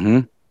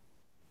 Mm-hmm.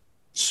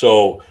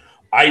 So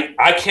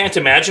I can't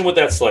imagine what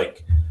that's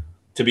like,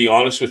 to be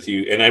honest with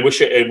you. And I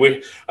wish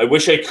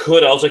I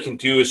could. All I can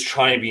do is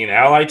try and be an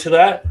ally to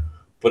that.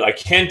 But I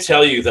can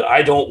tell you that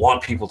I don't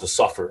want people to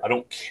suffer. I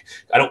don't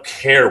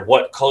care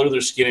what color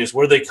their skin is,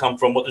 where they come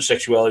from, what their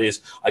sexuality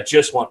is. I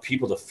just want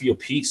people to feel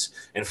peace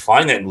and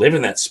find that and live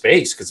in that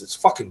space because it's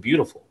fucking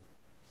beautiful.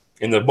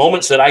 In the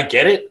moments that I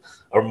get it,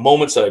 are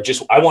moments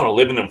that I want to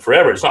live in them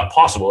forever. It's not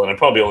possible, and I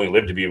probably only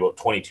live to be about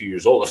 22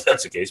 years old if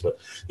that's the case. But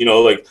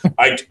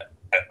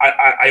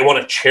I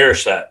want to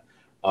cherish that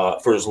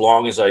for as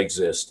long as I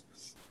exist.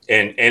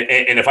 And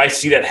if I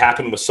see that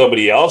happen with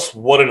somebody else,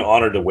 what an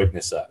honor to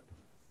witness that.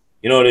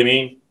 You know what I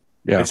mean?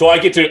 Yeah. And so I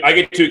get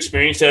to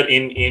experience that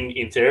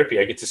in therapy.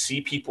 I get to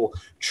see people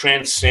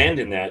transcend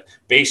in that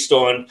based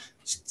on.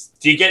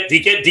 Do you get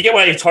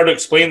why it's hard to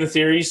explain the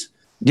theories?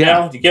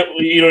 Yeah. Do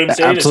you know what I'm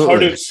saying?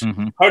 Absolutely. It's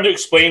hard to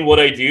explain what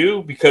I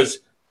do because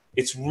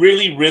it's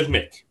really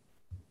rhythmic.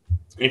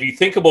 And if you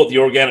think about the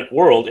organic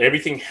world,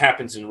 everything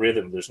happens in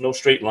rhythm. There's no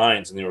straight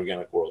lines in the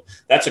organic world.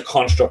 That's a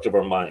construct of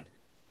our mind.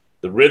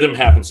 The rhythm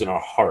happens in our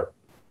heart.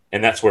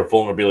 And that's where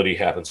vulnerability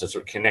happens. That's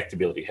where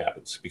connectability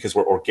happens because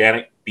we're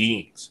organic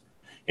beings.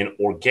 And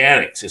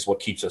organics is what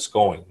keeps us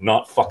going,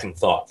 not fucking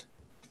thought.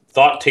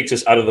 Thought takes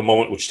us out of the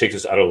moment, which takes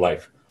us out of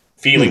life.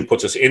 Feeling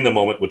puts us in the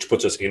moment, which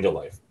puts us into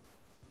life.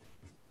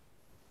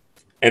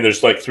 And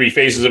there's like 3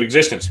 phases of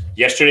existence: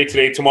 yesterday,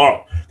 today,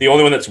 tomorrow. The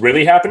only one that's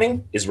really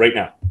happening is right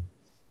now.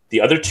 The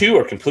other 2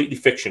 are completely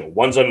fictional.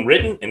 One's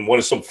unwritten, and one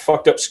is some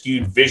fucked up,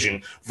 skewed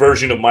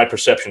version of my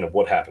perception of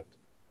what happened.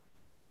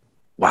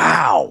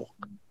 Wow.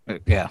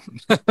 Yeah.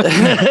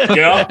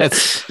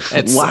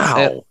 It's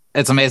wow.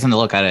 It's amazing to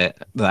look at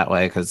it that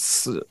way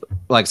because,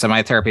 like, so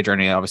my therapy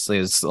journey obviously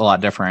is a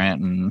lot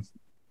different, and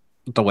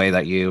the way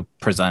that you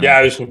present.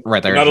 Yeah, there's There's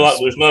not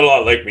a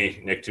lot like me,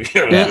 Nick. To be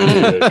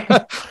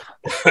honest.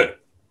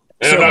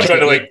 And I'm not trying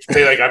to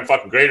say I'm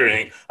fucking great or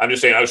anything. I'm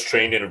just saying I was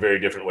trained in a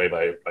very different way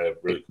by a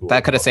really cool.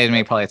 That could have saved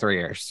me probably 3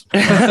 years. A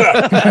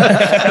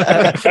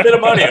bit of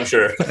money, I'm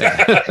sure.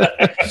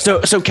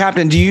 So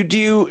Captain, do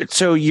you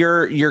so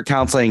your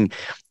counseling,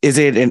 is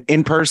it an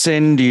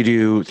in-person? Do you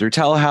do through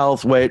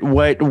telehealth?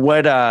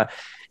 What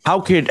how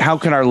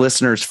can our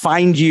listeners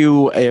find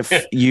you if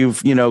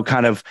you've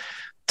kind of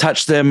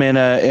touched them in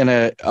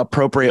a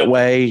appropriate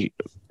way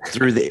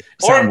through the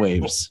sound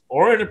waves,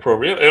 or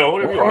inappropriate,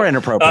 whatever or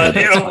inappropriate.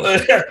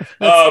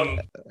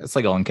 It's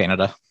legal in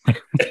Canada.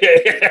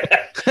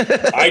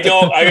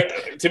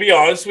 To be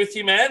honest with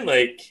you, man,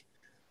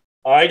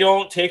 I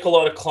don't take a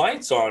lot of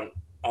clients on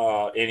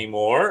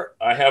anymore.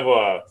 I have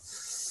a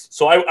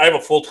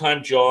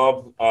full-time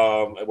job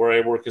where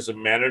I work as a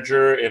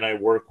manager, and I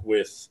work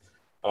with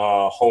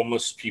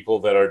homeless people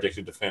that are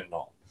addicted to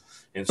fentanyl.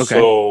 And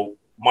so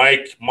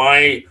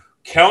my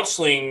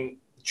counseling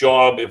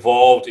job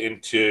evolved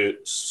into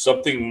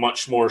something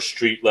much more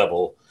street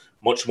level,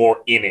 much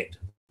more in it.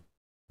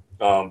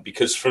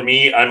 because for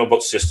me, I'm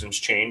about systems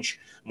change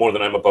more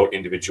than I'm about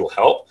individual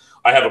help.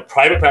 I have a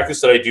private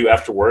practice that I do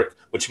after work,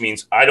 which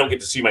means I don't get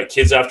to see my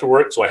kids after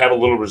work. So I have a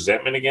little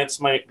resentment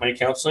against my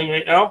counseling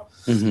right now,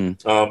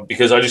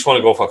 because I just want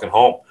to go fucking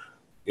home,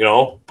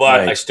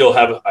 but I still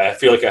I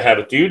feel like I have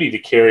a duty to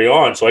carry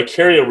on. So I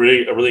carry a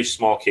really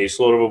small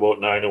caseload of about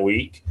 9 a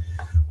week.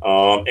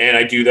 And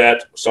I do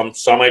that. Some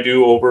I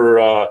do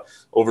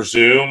over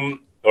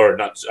Zoom, or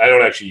not. I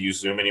don't actually use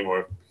Zoom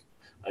anymore.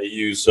 I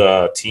use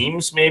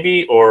Teams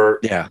maybe,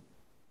 or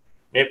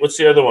what's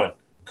the other one?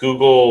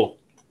 Google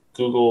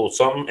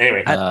something.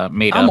 Anyway,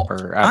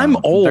 Meetup. I'm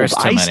old.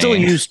 I still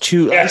use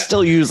Yeah. I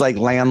still use like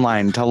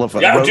landline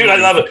telephone. Yeah, dude, I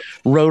love it.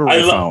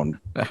 Rotary phone.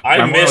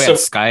 I miss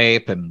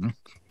Skype and.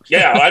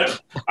 Yeah,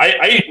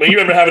 I you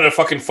remember having a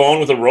fucking phone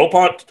with a rope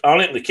on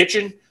it in the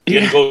kitchen?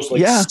 You had to go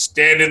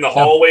stand in the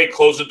hallway,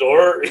 close the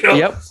door. You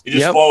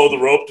just follow the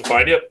rope to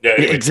find you. Yeah,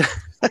 anyway.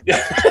 Exactly.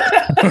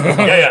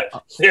 Yeah.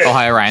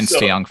 Ohio Ryan's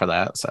too young for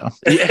that. So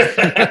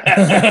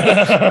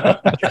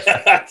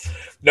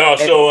no.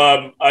 So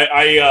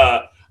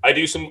I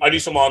do some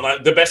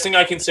online. The best thing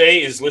I can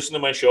say is listen to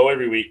my show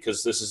every week,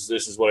 because this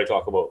is what I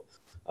talk about.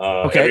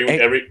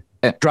 Every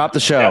drop the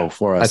show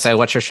for us. I say,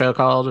 what's your show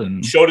called?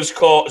 And show's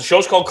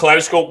called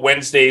Kaleidoscope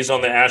Wednesdays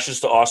on the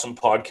Ashes to Awesome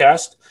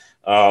podcast,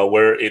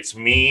 where it's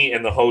me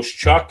and the host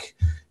Chuck,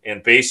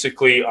 and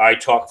basically I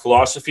talk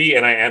philosophy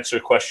and I answer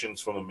questions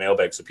from the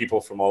mailbag. So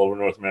people from all over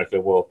North America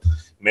will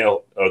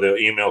they'll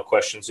email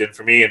questions in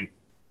for me, and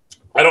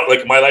I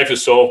don't my life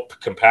is so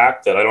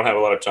compact that I don't have a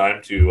lot of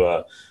time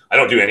to. I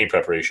don't do any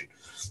preparation.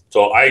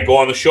 So I go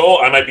on the show.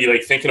 I might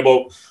be thinking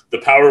about the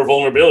power of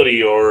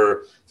vulnerability,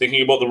 or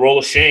thinking about the role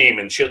of shame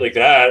and shit like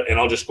that. And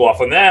I'll just go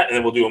off on that. And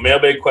then we'll do a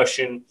mailbag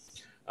question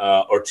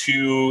or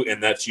two.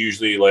 And that's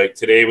usually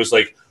today was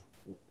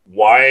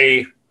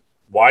why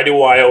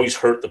do I always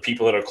hurt the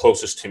people that are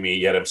closest to me,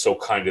 yet I'm so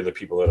kind to the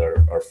people that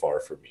are far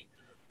from me,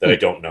 that I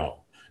don't know,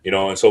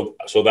 and so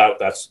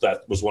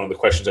that was one of the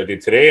questions I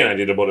did today. And I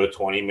did about a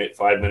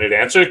 5-minute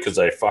answer, because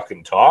I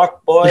fucking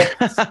talk, boy.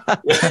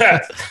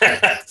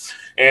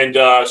 And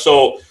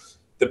so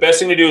the best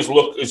thing to do is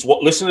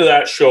listen to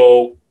that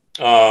show.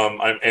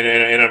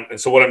 And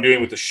so what I'm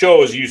doing with the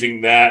show is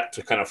using that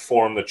to kind of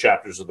form the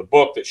chapters of the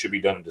book that should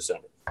be done in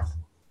December.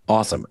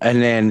 Awesome.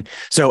 And then,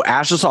 so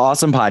Ashes to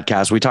Awesome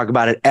podcast, we talk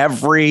about it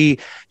every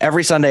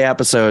Sunday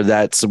episode.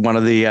 That's one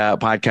of the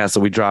podcasts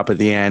that we drop at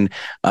the end.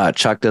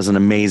 Chuck does an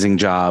amazing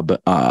job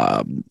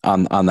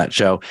on that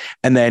show.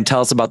 And then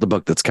tell us about the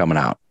book that's coming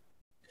out.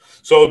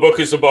 So the book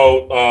is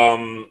about,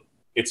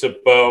 it's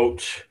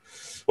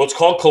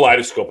called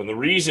Kaleidoscope. And the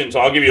reason, so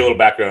I'll give you a little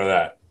background of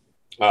that.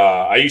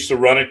 I used to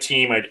run a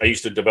team. I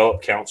used to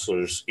develop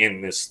counselors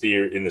in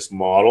this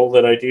model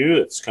that I do.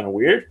 It's kind of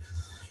weird.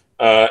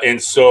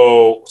 And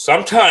so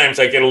sometimes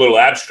I get a little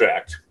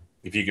abstract,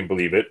 if you can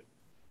believe it.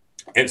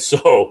 And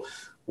so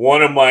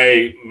one of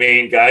my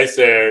main guys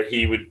there,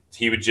 he would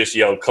just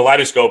yell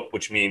kaleidoscope,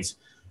 which means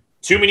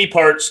too many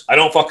parts. I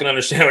don't fucking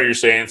understand what you're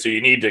saying. So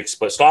you need to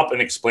stop and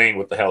explain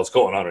what the hell is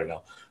going on right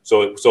now.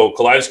 So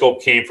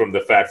kaleidoscope came from the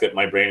fact that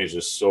my brain is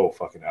just so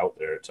fucking out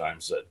there at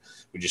times that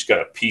we just got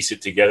to piece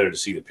it together to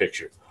see the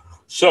picture.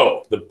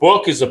 So the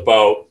book is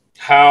about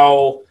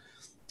how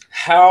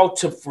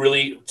to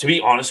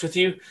be honest with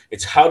you,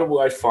 it's how do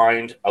I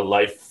find a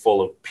life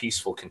full of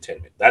peaceful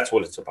contentment? That's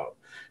what it's about.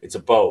 It's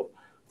about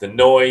the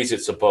noise.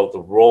 It's about the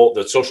role,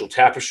 the social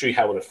tapestry,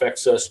 how it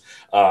affects us,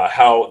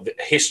 how the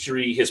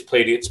history has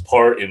played its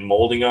part in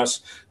molding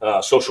us,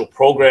 social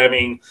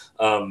programming,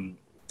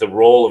 the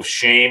role of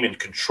shame in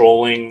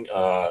controlling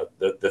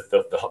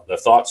the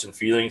thoughts and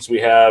feelings we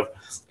have,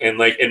 and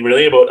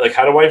really about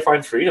how do I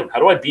find freedom? How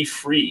do I be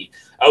free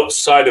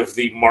outside of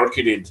the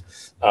marketed,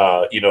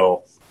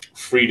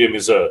 freedom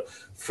is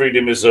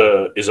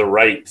a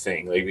right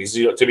thing. Because,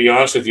 to be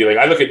honest with you,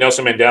 I look at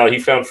Nelson Mandela. He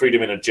found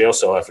freedom in a jail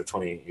cell after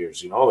 28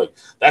 years.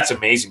 That's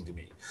amazing to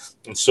me.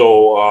 And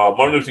so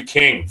Martin Luther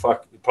King,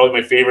 probably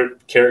my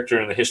favorite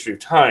character in the history of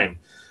time.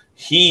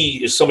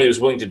 He is somebody who's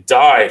willing to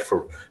die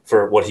for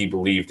what he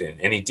believed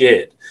in, and he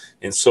did.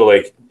 And so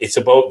it's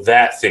about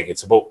that thing.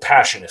 It's about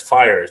passion and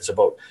fire. It's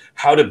about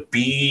how to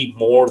be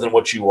more than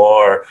what you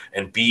are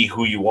and be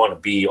who you want to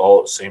be all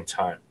at the same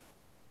time.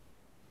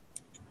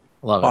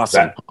 Love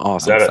it.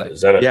 Awesome.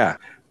 Is that it? Yeah.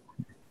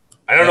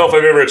 I don't know if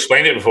I've ever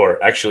explained it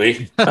before,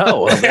 actually.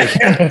 Oh,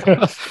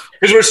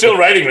 because we're still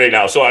writing right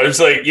now. So I was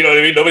like, you know what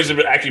I mean? Nobody's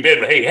actually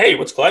been, hey,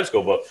 what's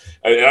Kaleidoscope about?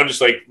 And I'm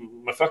just like,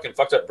 my fucking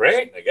fucked up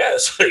brain, I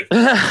guess.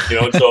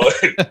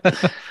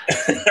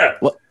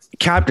 Well,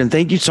 Captain,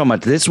 thank you so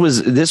much. This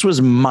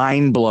was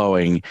mind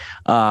blowing.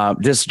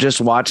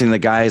 Just watching the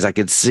guys, I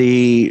could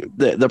see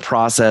the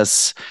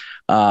process,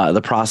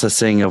 the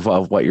processing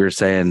of what you're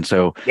saying.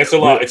 So it's a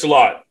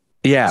lot.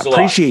 Yeah,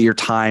 appreciate your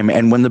time.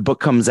 And when the book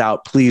comes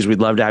out, please, we'd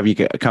love to have you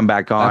come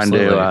back on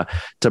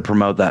to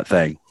promote that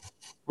thing.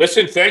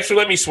 Listen, thanks for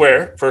letting me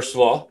swear, first of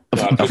all.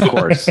 Of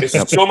course.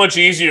 It's so much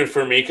easier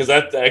for me because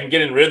I can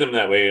get in rhythm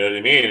that way, you know what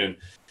I mean?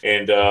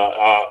 And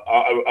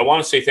I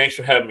want to say thanks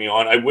for having me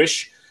on. I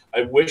wish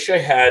I wish I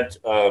had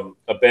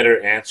a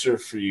better answer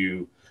for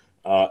you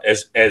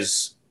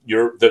as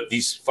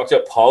these fucked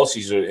up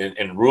policies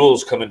and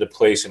rules come into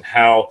place and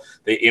how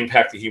they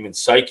impact the human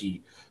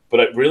psyche.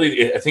 But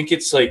I think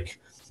it's like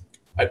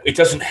it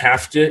doesn't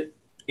have to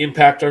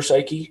impact our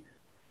psyche.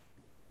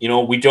 You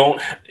know, we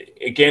don't.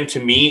 Again, to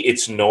me,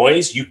 it's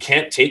noise. You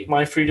can't take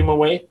my freedom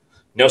away.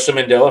 Nelson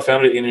Mandela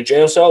found it in a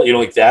jail cell. You know,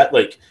 like that.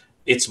 Like,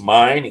 it's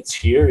mine. It's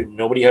here, and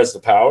nobody has the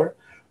power.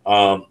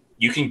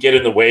 You can get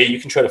in the way. You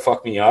can try to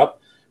fuck me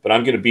up, but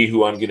I'm going to be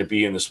who I'm going to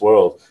be in this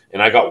world.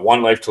 And I got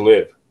one life to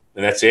live,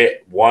 and that's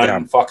it.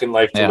 One fucking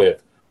life to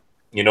live.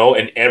 You know,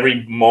 and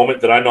every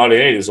moment that I'm not in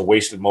it is a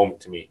wasted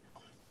moment to me.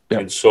 Yeah.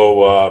 And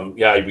so,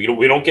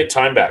 we don't get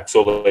time back.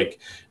 So,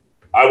 like,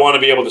 I want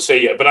to be able to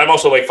say, yeah, but I'm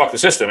also like, fuck the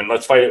system and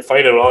let's fight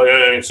it all.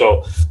 And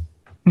so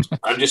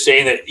I'm just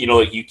saying that, you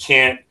know, you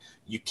can't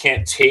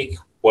take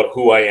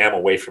who I am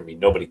away from me.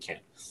 Nobody can.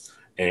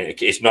 And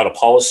it's not a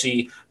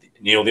policy.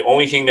 You know, the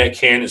only thing that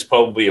can is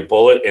probably a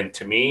bullet. And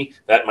to me,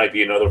 that might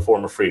be another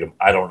form of freedom.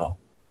 I don't know.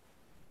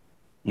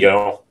 You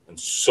know? And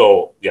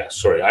so, yeah,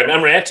 sorry. I'm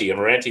ranty. I'm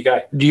a ranty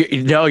guy.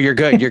 No, you're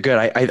good. You're good.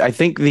 I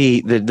think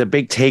the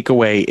big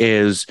takeaway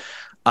is,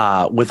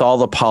 with all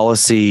the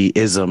policy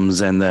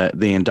isms and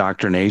the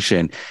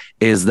indoctrination,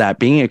 is that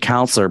being a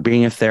counselor,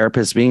 being a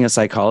therapist, being a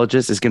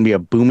psychologist is going to be a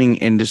booming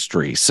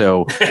industry.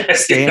 So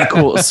stay in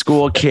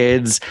school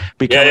kids,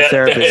 become a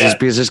therapist,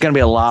 because there's going to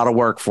be a lot of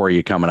work for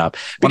you coming up.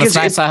 Because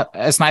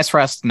it's nice for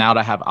us now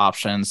to have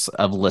options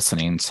of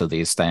listening to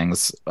these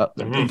things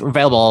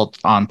available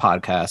on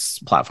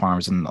podcast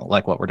platforms, and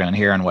like what we're doing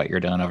here and what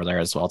you're doing over there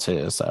as well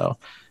too. So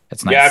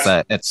it's nice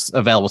that it's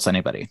available to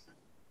anybody.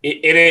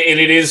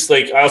 It is,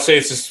 like, I'll say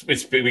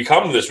it's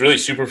become this really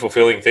super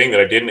fulfilling thing that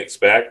I didn't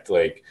expect.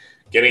 Like,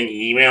 getting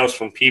emails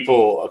from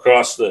people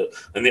across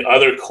in the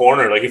other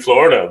corner, like in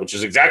Florida, which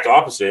is exact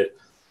opposite,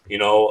 you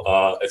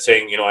know,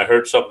 saying, you know, I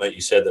heard something that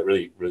you said that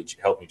really, really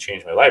helped me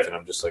change my life. And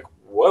I'm just like,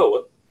 whoa,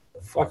 what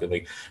the fuck? And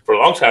like, for a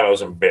long time, I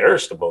was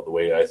embarrassed about the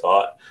way I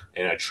thought.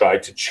 And I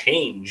tried to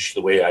change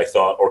the way I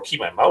thought or keep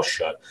my mouth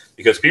shut,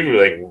 because people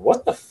were like,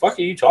 what the fuck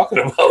are you talking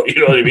about? You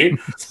know what I mean?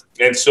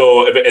 And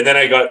so, and then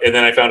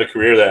I found a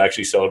career that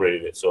actually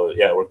celebrated it. So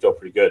yeah, it worked out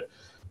pretty good.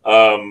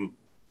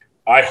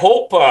 I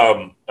hope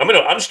I'm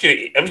just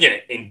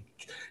gonna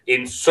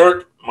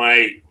insert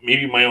my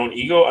own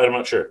ego. I'm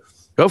not sure.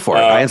 Go for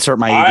it. I insert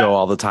my ego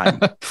all the time.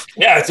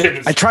 Yeah,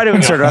 I try to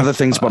insert other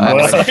things, but my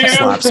wife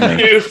slaps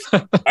me.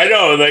 I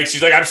know, like,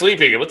 she's like, I'm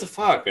sleeping. What the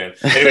fuck, man?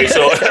 Anyway,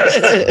 so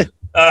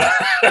I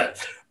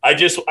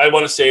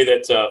want to say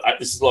that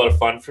this is a lot of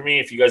fun for me.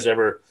 If you guys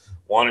ever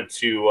wanted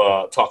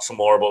to talk some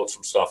more about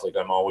some stuff, like,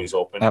 I'm always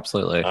open.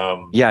 Absolutely.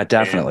 Yeah,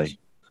 definitely.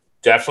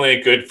 Definitely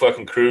a good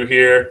fucking crew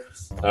here.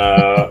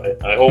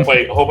 I hope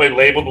I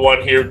labeled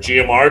one here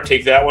GMR.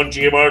 Take that one,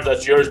 GMR.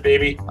 That's yours,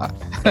 baby.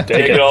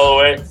 Take it all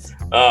the way.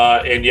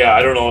 And yeah,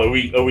 I don't know. Are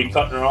we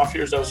cutting her off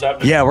here? Is that what's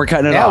happening? Yeah, we're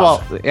cutting it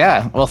off.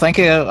 Well, thank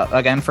you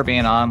again for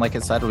being on. Like I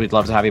said, we'd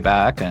love to have you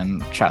back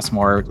and chat some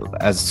more,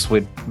 as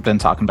we've been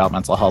talking about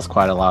mental health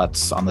quite a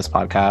lot on this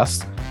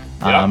podcast.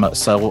 Yeah.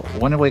 So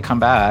when we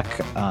come back,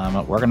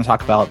 we're going to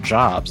talk about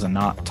jobs, and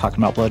not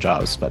talking about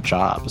blowjobs, but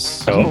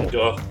jobs.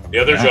 Oh, the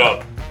other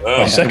job.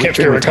 My second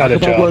favorite kind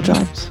of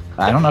job.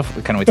 I don't know.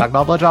 Can we talk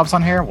about blowjobs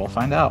on here? We'll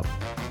find out.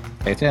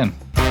 Stay tuned.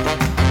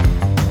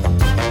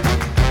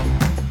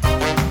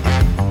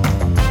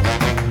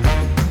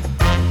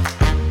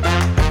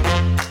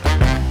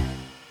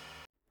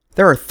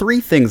 There are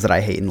 3 things that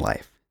I hate in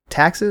life: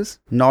 taxes,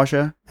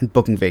 nausea, and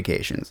booking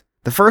vacations.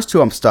 The first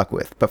 2 I'm stuck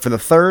with, but for the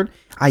third,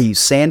 I use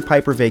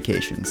Sandpiper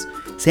Vacations.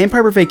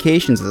 Sandpiper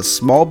Vacations is a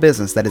small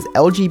business that is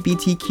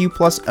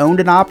LGBTQ+ owned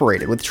and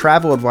operated, with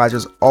travel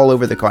advisors all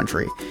over the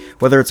country.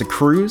 Whether it's a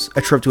cruise,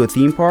 a trip to a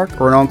theme park,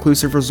 or an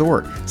all-inclusive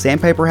resort,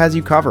 Sandpiper has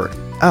you covered.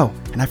 Oh,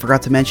 and I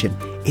forgot to mention,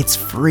 it's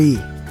free.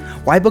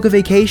 Why book a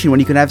vacation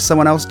when you can have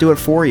someone else do it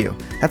for you?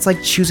 That's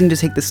like choosing to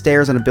take the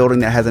stairs in a building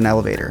that has an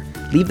elevator.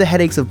 Leave the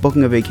headaches of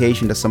booking a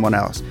vacation to someone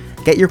else.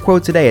 Get your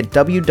quote today at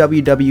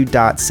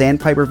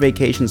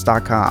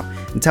www.sandpipervacations.com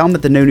and tell them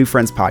that the No New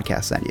Friends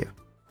podcast sent you.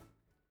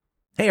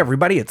 Hey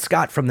everybody, it's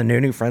Scott from the No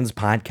New Friends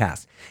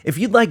podcast. If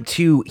you'd like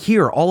to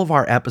hear all of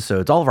our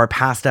episodes, all of our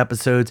past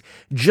episodes,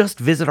 just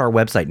visit our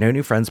website,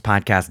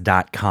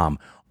 nonewfriendspodcast.com.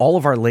 All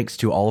of our links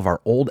to all of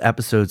our old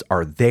episodes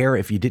are there.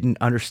 If you didn't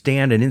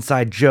understand an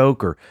inside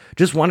joke or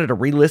just wanted to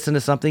re-listen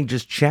to something,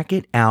 just check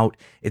it out.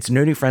 It's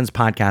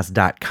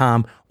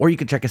nonewfriendspodcast.com, or you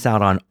can check us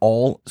out on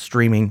all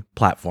streaming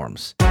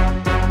platforms.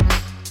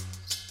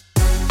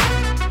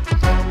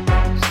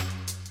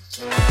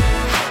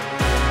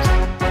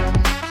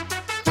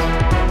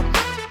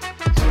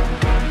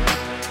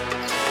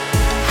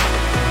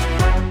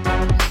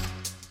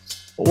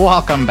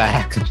 Welcome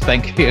back.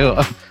 Thank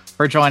you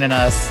for joining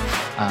us,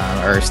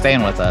 or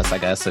staying with us, I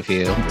guess, if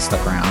you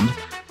stuck around.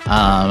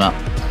 I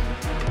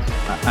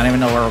don't even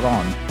know where we're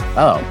going.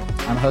 Oh,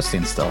 I'm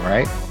hosting still,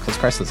 right? Because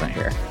Chris isn't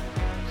here.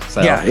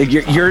 So yeah,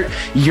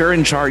 you're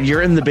in charge.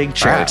 You're in the big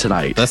chair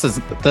tonight. This is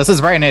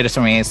very new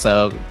to me.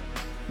 So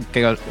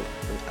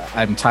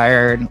I'm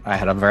tired. I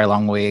had a very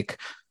long week.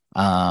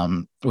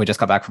 We just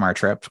got back from our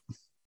trip.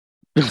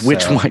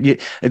 Which one? You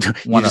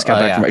just got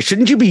back from.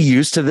 Shouldn't you be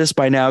used to this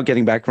by now?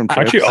 Getting back from trips?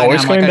 Aren't you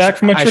always coming back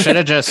from a trip?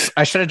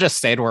 I should have just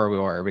stayed where we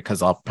were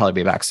because I'll probably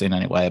be back soon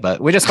anyway.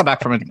 But we just got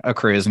back from a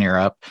cruise in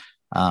Europe.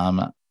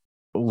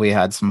 We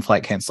had some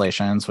flight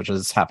cancellations, which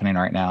is happening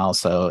right now.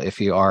 So if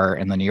you are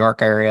in the New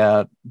York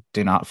area,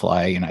 do not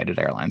fly United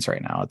Airlines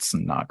right now. It's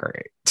not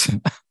great.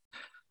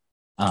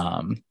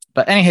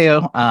 But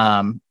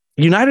anywho,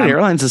 United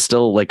Airlines is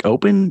still like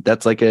open.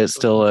 That's like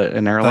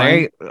an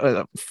airline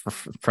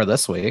for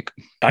this week.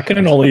 I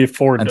can only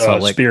afford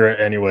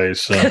Spirit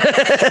anyways. So.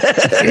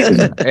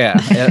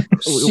 Yeah.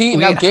 See,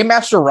 now Game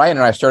Master Ryan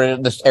and I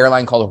started this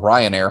airline called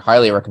Ryanair.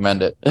 Highly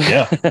recommend it.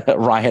 Yeah,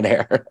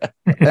 Ryanair.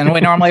 And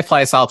we normally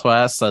fly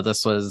Southwest, so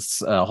this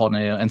was a whole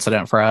new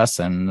incident for us,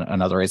 and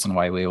another reason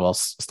why we will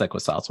stick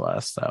with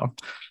Southwest. So.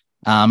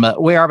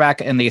 We are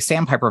back in the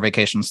Sandpiper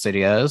Vacation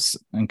Studios.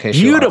 In case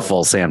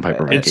beautiful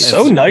Sandpiper Vacation. It's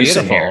so nice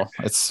in here.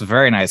 It's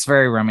very nice,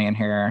 very roomy in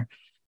here.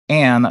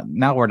 And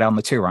now we're down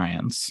to 2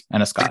 Ryans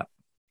and a Scott.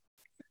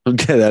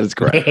 Okay, that is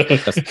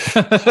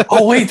correct.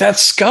 Oh wait,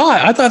 that's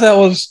Scott. I thought that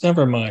was.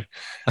 Never mind.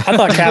 I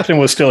thought Captain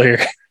was still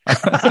here.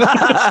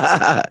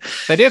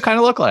 They do kind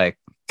of look like.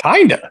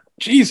 Kinda.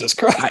 Jesus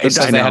Christ.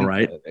 I know,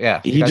 right?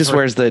 Yeah. He just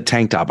wears the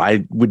tank top.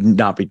 I would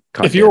not be.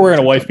 If you were wearing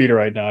a wife beater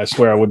right now, I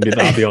swear I wouldn't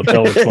be able to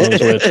tell which one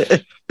was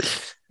which.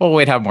 Well,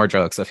 we'd have more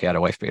jokes if he had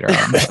a wife beater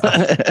on.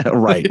 So.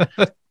 Right.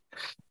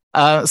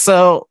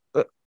 So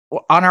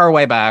on our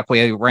way back,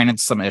 we ran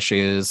into some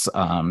issues.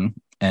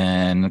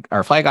 And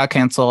our flight got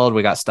canceled.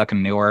 We got stuck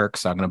in Newark,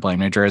 so I'm going to blame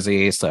New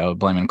Jersey. So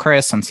blaming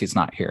Chris since he's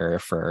not here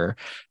for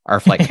our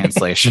flight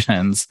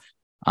cancellations.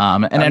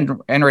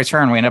 And in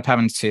return, we ended up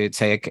having to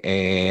take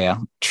a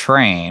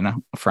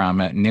train from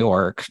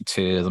Newark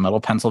to the middle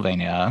of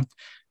Pennsylvania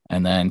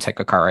and then take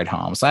a car ride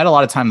home. So I had a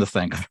lot of time to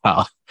think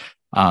about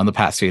the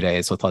past few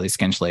days with all these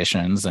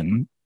cancellations.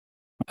 And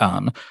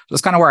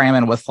that's kind of where I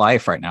am with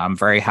life right now. I'm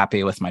very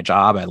happy with my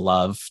job. I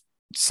love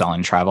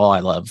selling travel.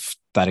 I love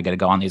that I get to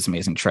go on these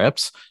amazing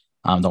trips.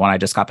 The one I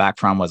just got back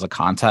from was a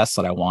contest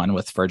that I won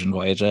with Virgin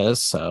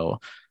Voyages. So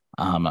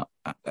I'm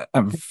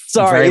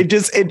sorry,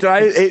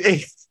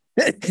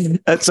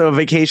 so a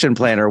vacation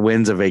planner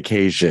wins a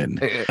vacation.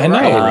 I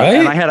know, right?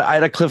 And I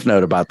had a cliff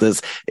note about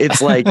this.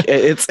 It's like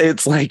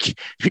it's like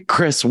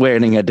Chris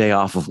winning a day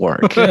off of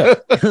work.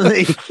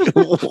 Like,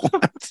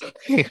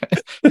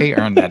 he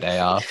earned that day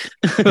off.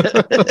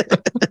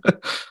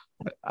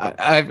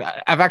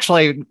 I've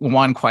actually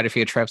won quite a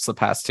few trips the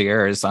past 2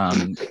 years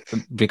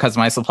because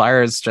my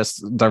suppliers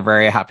they're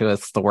very happy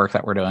with the work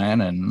that we're doing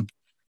and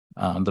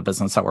the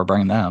business that we're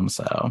bringing them.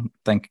 So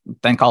thank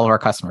all of our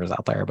customers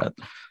out there. But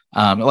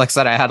like I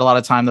said, I had a lot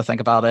of time to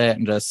think about it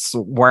and just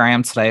where I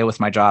am today with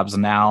my jobs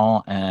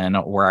now and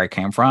where I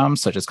came from.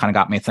 So it just kind of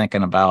got me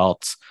thinking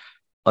about,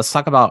 let's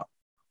talk about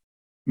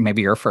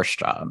maybe your first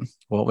job.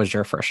 What was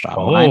your first job?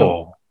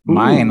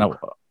 Mine, I'm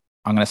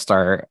going to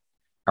start.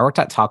 I worked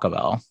at Taco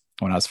Bell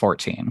when I was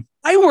 14.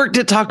 I worked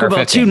at Taco Bell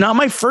 15. too. Not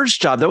my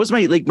first job. That was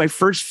my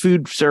first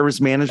food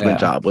service management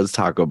job was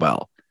Taco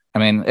Bell. I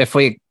mean, if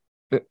we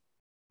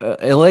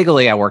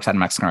illegally, I worked at a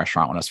Mexican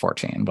restaurant when I was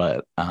 14,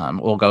 but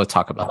we'll go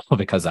Taco Bell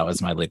because that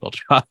was my legal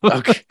job.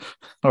 Okay.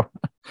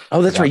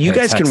 Oh, that's right. You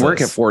guys can work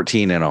at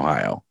 14 in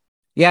Ohio.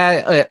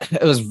 Yeah,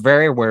 it was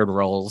very weird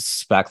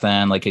rules back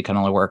then. Like you can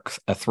only work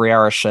a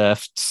 3-hour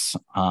shift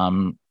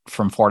from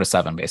 4 to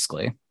 7,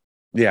 basically.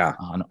 Yeah.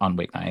 On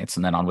weeknights,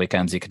 and then on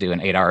weekends you could do an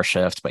 8-hour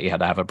shift, but you had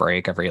to have a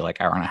break every hour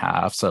and a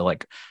half. So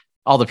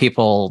all the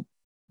people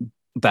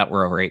that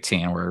were over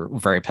 18 were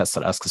very pissed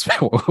at us because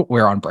we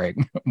were on break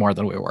more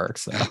than we work.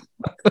 So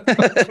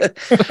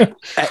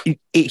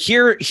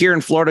here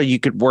in Florida, you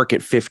could work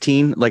at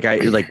 15.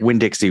 Like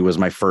Winn-Dixie was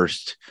my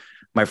first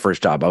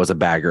job. I was a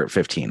bagger at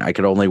 15. I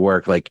could only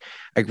work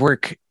I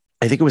think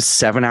it was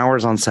 7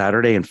 hours on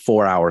Saturday and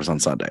 4 hours on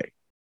Sunday.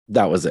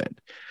 That was it.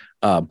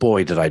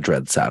 Boy, did I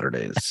dread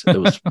Saturdays. It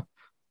was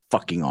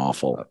fucking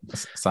awful.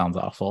 Sounds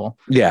awful.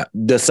 Yeah.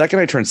 The second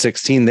I turned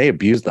 16, they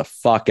abused the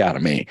fuck out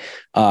of me.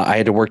 I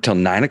had to work till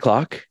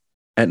 9:00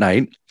 at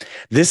night.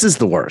 This is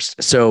the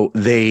worst. So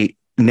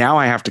now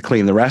I have to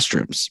clean the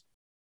restrooms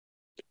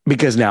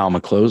because now I'm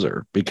a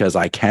closer because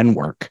I can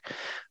work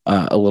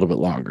a little bit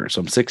longer. So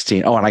I'm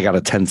 16. Oh, and I got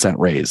a 10-cent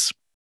raise.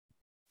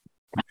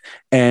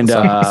 And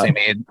so you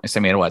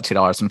made what,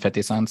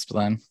 $2.50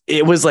 then?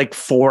 It was like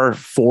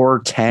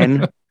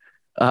 $4.10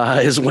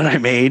 is what I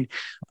made.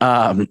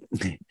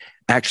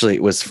 Actually,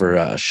 it was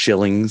for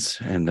shillings,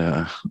 and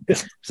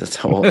that's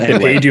whole. Anyway. They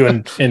paid you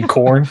in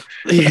corn.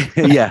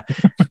 Yeah.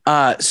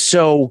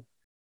 So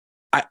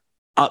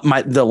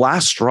the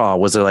last straw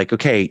was like,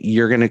 okay,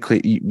 you're gonna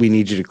clean. We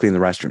need you to clean the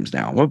restrooms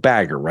now. I'm a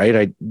bagger,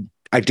 right?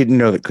 I didn't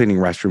know that cleaning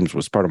restrooms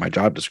was part of my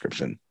job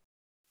description.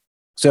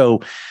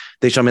 So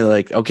they showed me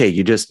okay,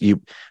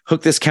 you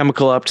hook this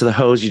chemical up to the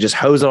hose, you just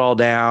hose it all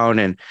down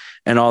and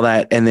all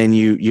that, and then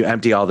you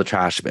empty all the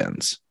trash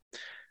bins.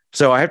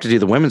 So I have to do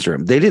the women's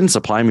room. They didn't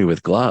supply me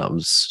with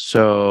gloves.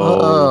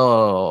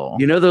 So,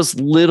 you know, those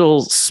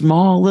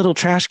small little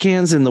trash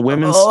cans in the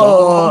women's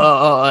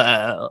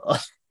stall?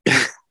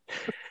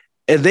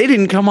 And they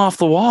didn't come off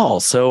the wall.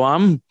 So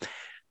I'm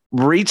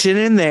reaching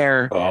in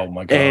there. Oh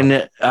my God.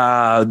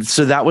 And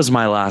so that was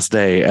my last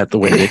day at the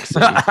Winn-Dixie.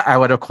 I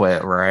would have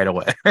quit right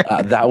away.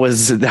 That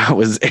was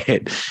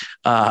it.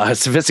 A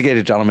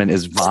sophisticated gentleman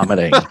is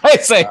vomiting. I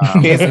say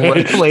he's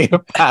literally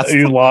passed.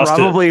 You lost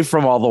Probably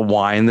from all the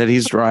wine that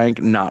he's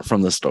drank, not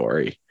from the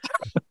story.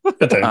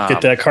 Get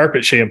that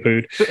carpet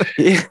shampooed.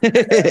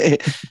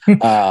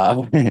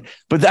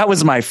 But that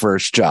was my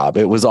first job.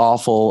 It was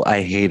awful.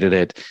 I hated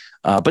it.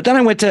 But then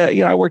I went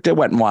to, I worked at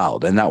Wet n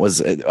Wild, and that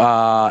was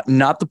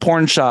not the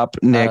porn shop,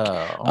 Nick.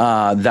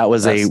 That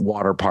was a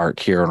water park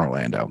here in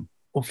Orlando.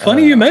 Well,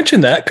 funny you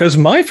mentioned that, because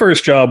my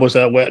first job was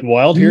at Wet n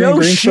Wild here in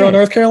Greensboro,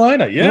 North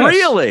Carolina. Yes.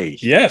 Really?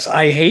 Yes,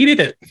 I hated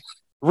it.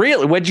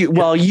 Really?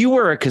 Well, you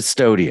were a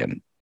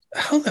custodian.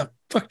 How the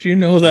fuck do you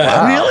know that?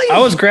 Wow. Really? I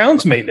was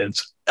grounds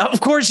maintenance.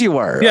 Of course you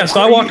were. Yeah,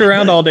 so I walked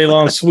around all day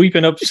long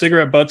sweeping up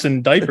cigarette butts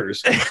and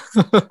diapers.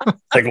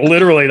 Like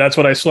literally, that's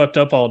what I swept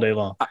up all day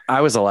long. I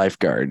was a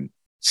lifeguard.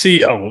 See,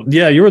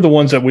 you were the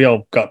ones that we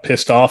all got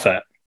pissed off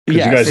at.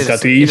 Yeah, you guys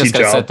got the easy just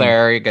job. Sit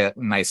there, you get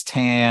a nice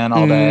tan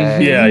all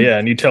day. Yeah,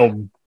 and you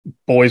tell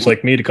boys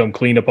like me to come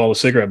clean up all the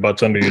cigarette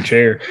butts under your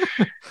chair.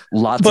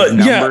 Lots of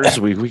numbers.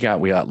 We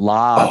got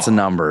lots of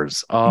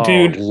numbers. Oh,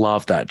 dude,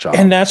 love that job.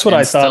 And that's what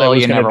I thought it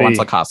was going to be. You never went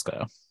to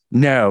Costco.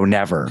 No,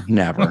 never.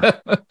 No,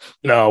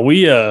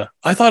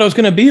 I thought it was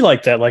going to be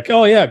like that. Like,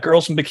 oh yeah,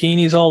 girls in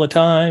bikinis all the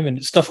time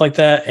and stuff like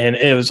that. And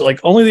it was like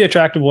only the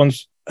attractive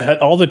ones had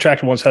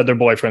their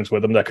boyfriends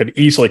with them that could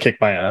easily kick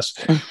my ass.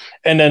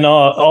 And then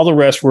all the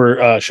rest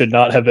should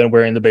not have been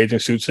wearing the bathing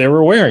suits they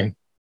were wearing.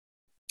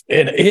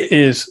 And it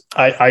is,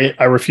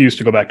 I refuse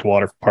to go back to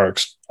water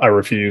parks. I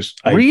refuse.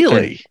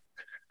 Really?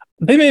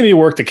 They made me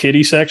work the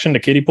kiddie section,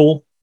 the kiddie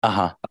pool.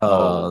 God would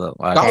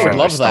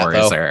love that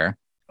though. There.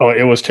 Oh,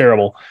 it was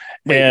terrible.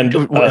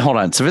 And wait, hold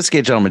on,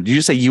 sophisticated gentleman. Did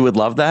you say you would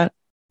love that?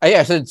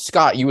 Yeah, I said,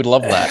 Scott, you would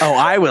love that. Oh,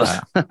 I will.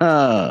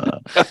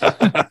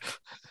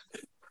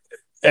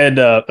 And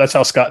that's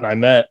how Scott and I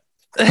met.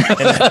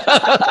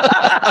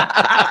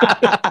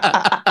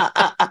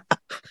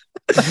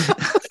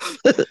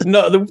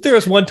 No, there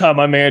was one time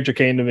my manager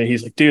came to me.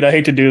 He's like, dude, I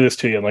hate to do this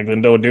to you. I'm like,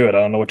 then don't do it. I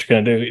don't know what you're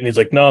going to do. And he's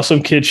like, no,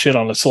 some kid shit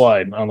on the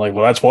slide. And I'm like,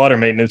 well, that's water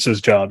maintenance's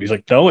job. He's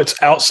like, no,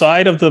 it's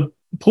outside of the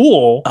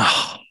pool.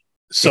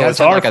 So it's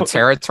like a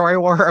territory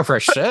war over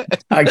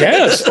shit, I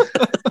guess.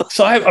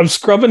 So I'm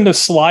scrubbing the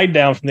slide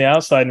down from the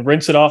outside and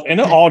rinse it off, and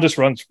it all just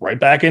runs right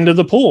back into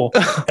the pool.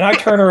 And I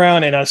turn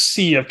around and a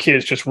sea of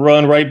kids just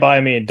run right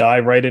by me and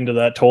dive right into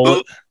that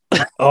toilet.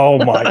 Oh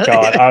my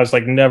God. I was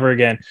like, never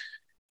again.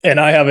 And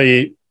I have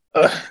a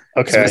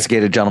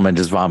sophisticated gentleman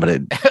just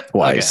vomited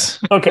twice.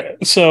 Okay.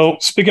 So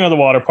speaking of the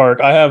water park,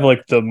 I have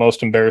like the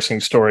most embarrassing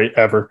story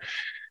ever.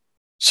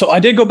 So I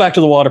did go back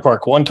to the water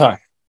park one time.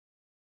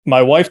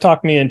 My wife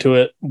talked me into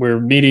it. We're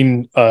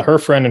meeting her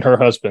friend and her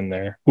husband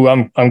there, who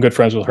I'm good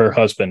friends with her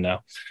husband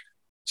now.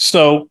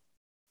 So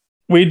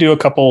we do a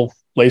couple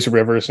lazy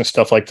rivers and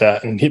stuff like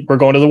that. And we're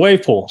going to the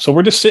wave pool. So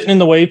we're just sitting in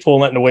the wave pool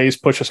and letting the waves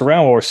push us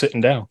around while we're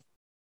sitting down.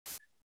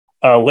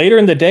 Later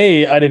in the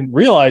day, I didn't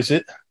realize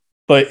it,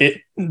 but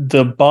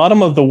the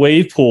bottom of the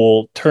wave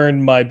pool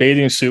turned my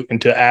bathing suit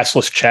into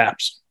assless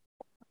chaps.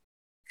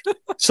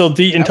 So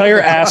the entire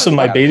ass of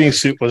my bathing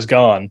suit was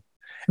gone.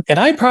 And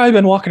I'd probably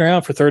been walking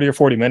around for 30 or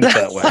 40 minutes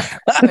that way.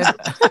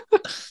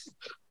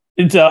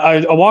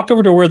 I walked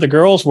over to where the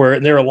girls were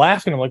and they were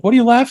laughing. I'm like, what are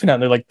you laughing at?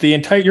 And they're like,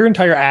 your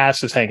entire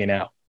ass is hanging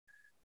out.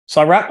 So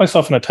I wrapped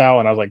myself in a towel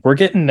and I was like, we're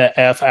getting the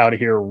F out of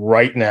here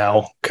right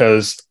now,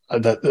 because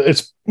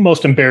it's the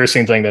most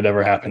embarrassing thing that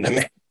ever happened to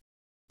me.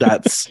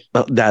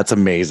 That's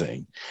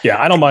amazing.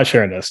 Yeah, I don't mind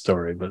sharing that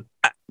story, but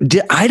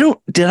I don't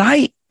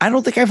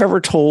think I've ever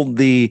told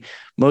the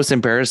most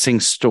embarrassing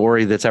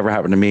story that's ever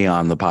happened to me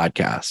on the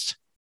podcast.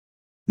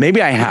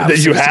 Maybe I have. That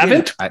you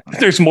haven't?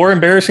 There's more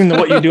embarrassing than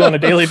what you do on a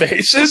daily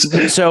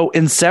basis. So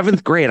in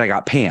 7th grade, I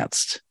got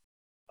pantsed.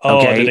 Oh,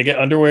 okay. Did they get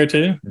underwear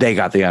too? They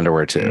got the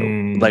underwear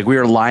too. Like we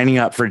were lining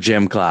up for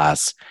gym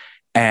class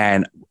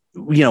and,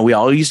 we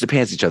all used to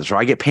pants each other. So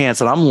I get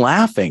pants and I'm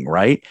laughing,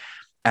 right?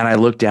 And I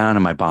look down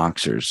and my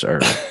boxers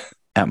are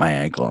at my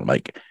ankle. I'm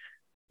like,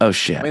 oh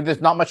shit. I mean, there's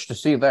not much to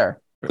see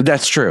there.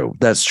 That's true.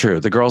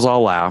 The girls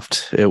all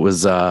laughed. It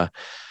was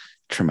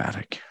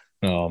traumatic.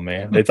 Oh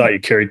man, they thought you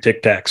carried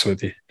Tic Tacs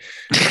with you.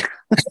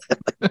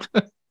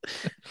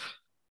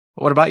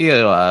 What about you,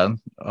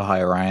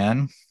 hi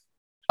Ryan?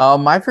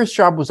 My first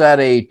job was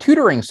at a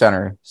tutoring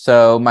center.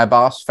 So my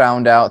boss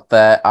found out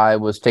that I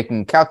was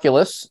taking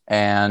calculus,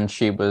 and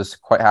she was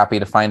quite happy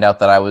to find out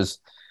that I was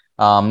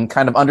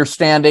kind of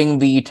understanding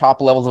the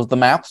top levels of the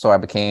math. So I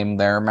became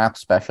their math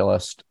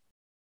specialist.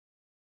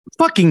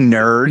 Fucking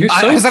nerd. You're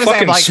so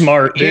fucking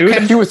smart,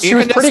 dude. She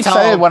was pretty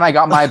excited when I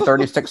got my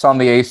 36 on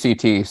the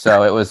ACT.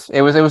 So it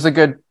was a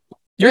good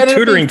You're ended up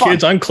being tutoring fun.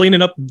 kids. I'm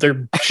cleaning up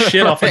their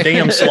shit off a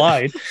damn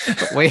slide.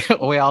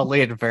 We all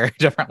lead very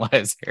different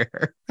lives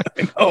here.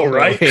 Oh,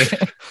 right.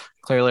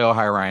 Clearly,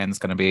 Ohio Ryan's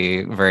going to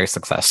be very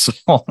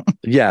succsuccessful.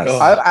 Yes.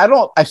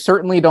 Oh. I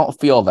certainly don't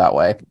feel that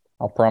way.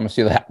 I'll promise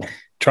you that.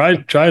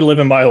 Try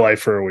living my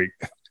life for a week.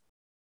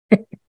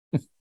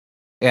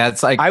 Yeah,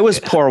 it's like I was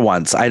poor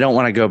once. I don't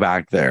want to go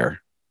back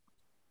there.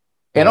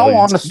 In Well, all you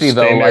honesty, stay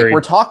though, like married. we're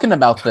talking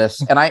about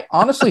this, and I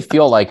honestly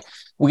feel like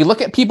we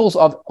look at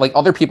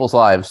other people's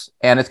lives,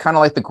 and it's kind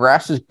of like the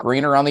grass is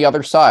greener on the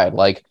other side.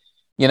 Like,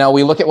 you know,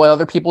 we look at what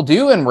other people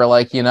do, and we're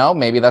like, you know,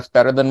 maybe that's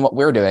better than what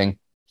we're doing.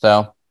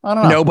 So I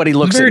don't know. Nobody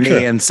looks Very at me true.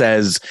 and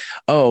says,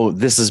 "Oh,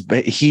 this is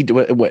what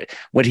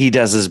he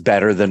does is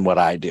better than what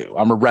I do."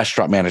 I'm a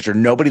restaurant manager.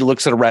 Nobody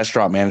looks at a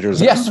restaurant manager and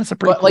says, Yes, "Oh, that's a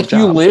pretty but cool like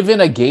you job." live in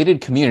a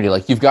gated community,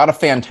 like you've got a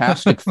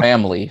fantastic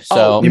family.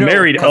 So You No,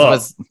 married because it up.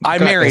 was I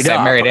good, they married say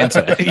up. married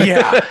into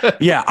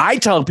it. Yeah. I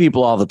tell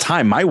people all the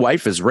time, my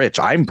wife is rich.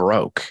 I'm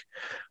broke.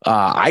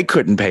 I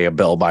couldn't pay a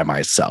bill by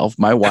myself.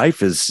 My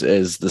wife is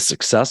the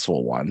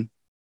successful one.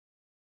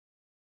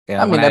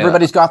 Yeah, I mean, when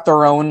everybody's got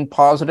their own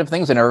positive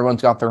things, and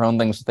everyone's got their own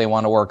things that they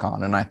want to work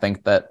on. And I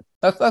think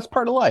that's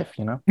part of life,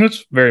 you know.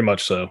 It's very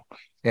much so.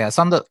 Yeah,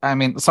 some of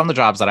the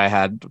jobs that I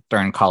had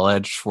during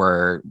college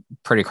were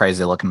pretty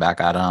crazy looking back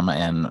at them.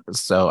 And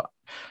so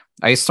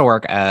I used to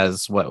work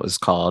as what was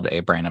called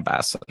a brand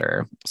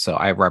ambassador. So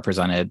I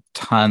represented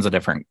tons of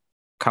different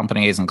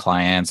companies and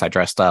clients. I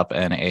dressed up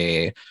in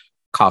a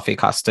coffee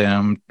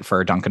costume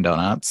for Dunkin'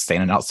 Donuts,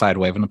 standing outside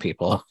waving to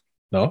people.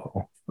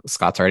 No,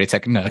 Scott's already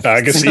taking notes.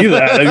 I can see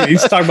that.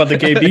 He's talking about the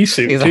KB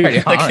suit. He's too. already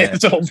on Like it.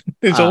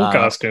 his old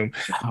costume.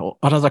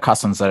 What other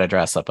costumes did I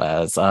dress up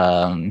as?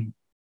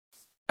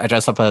 I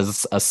dressed up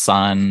as a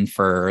son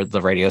for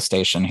the radio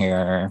station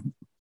here.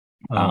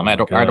 I had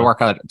to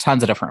work at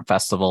tons of different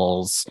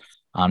festivals,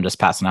 just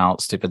passing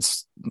out stupid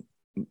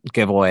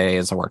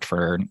giveaways. I worked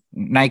for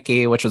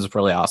Nike, which was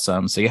really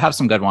awesome. So you have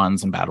some good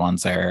ones and bad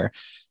ones there.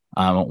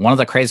 One of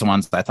the crazy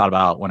ones that I thought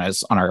about when I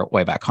was on our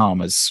way back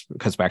home is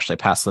because we actually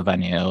passed the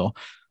venue.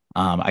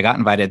 I got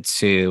invited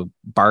to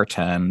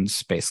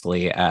bartend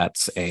basically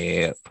at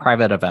a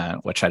private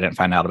event, which I didn't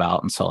find out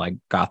about until I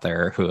got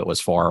there, who it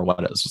was for,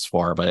 what it was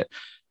for. But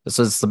this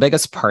is the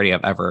biggest party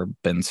I've ever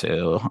been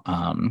to.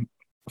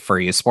 For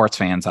you sports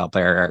fans out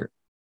there,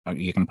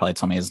 you can probably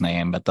tell me his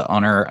name, but the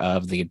owner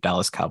of the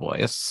Dallas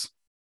Cowboys,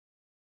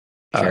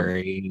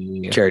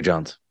 Jerry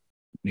Jones.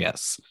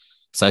 Yes.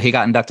 So he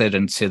got inducted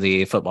into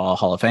the Football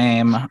Hall of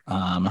Fame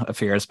a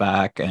few years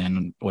back,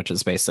 and which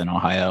is based in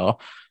Ohio.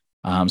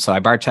 So I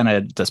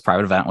bartended this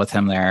private event with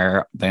him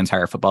there. The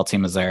entire football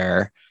team is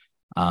there.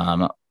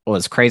 What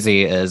was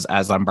crazy is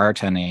as I'm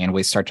bartending,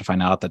 we start to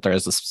find out that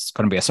there's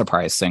going to be a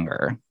surprise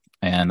singer,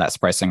 and that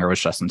surprise singer was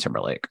Justin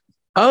Timberlake.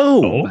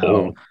 Oh,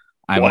 So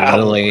I'm Wow.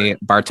 literally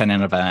bartending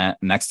an event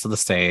next to the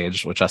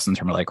stage with Justin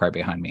Timberlake right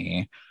behind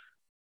me,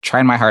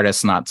 trying my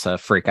hardest not to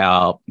freak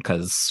out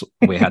because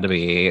we had to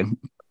be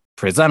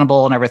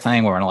presentable and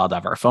everything. We weren't allowed to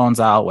have our phones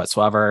out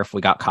whatsoever. If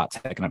we got caught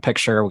taking a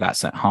picture, we got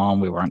sent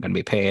home. We weren't going to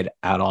be paid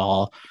at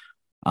all.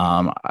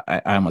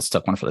 I almost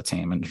took one for the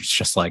team, and it's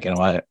just like, you know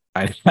what?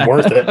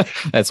 Worth it.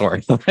 It's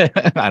worth it.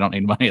 I don't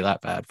need money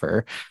that bad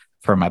for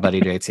my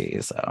buddy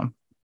JT. So,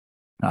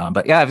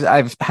 but yeah,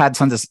 I've had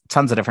tons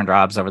of different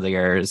jobs over the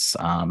years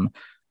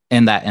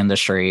in that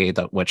industry,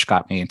 which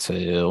got me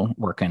to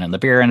working in the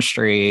beer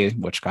industry,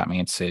 which got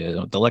me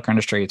to the liquor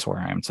industry, to where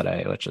I am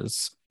today, which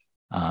is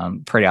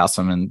pretty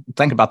awesome. And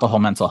think about the whole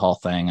mental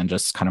health thing and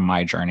just kind of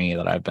my journey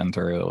that I've been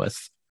through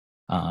with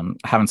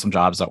having some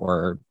jobs that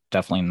were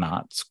definitely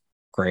not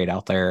great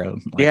out there.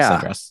 Like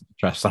Yeah. I said,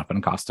 dress up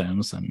in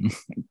costumes and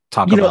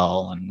Taco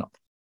Bell and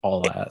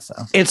all that. So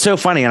it's so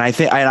funny. And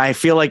I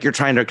feel like you're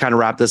trying to kind of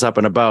wrap this up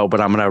in a bow,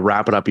 but I'm going to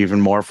wrap it up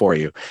even more for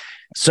you.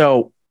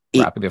 So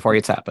wrap it before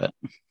you tap it.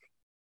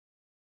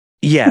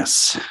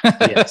 yes,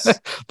 yes.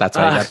 That's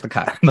why you got the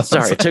cut.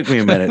 Sorry, it took me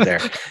a minute there.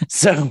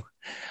 So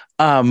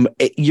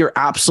you're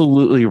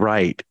absolutely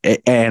right.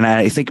 And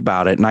I think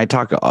about it, and I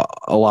talk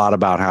a lot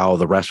about how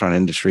the restaurant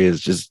industry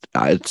is just,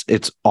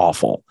 it's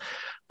awful.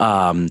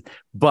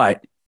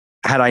 But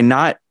had I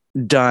not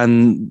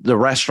done the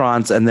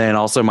restaurants and then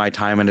also my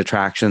time in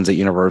attractions at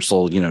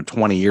Universal,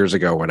 20 years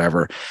ago,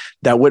 whatever,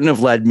 that wouldn't have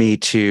led me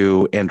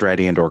to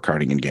Andretti Indoor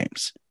Karting and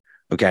Games.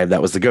 Okay.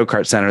 That was the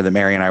go-kart center that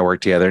Mary and I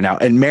worked together now.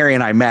 And Mary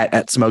and I met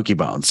at Smoky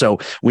Bones. So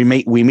we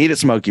meet at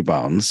Smoky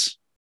Bones.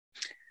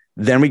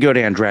 Then we go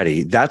to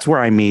Andretti. That's where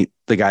I meet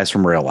the guys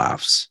from Real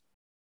Laughs.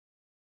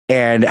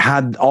 And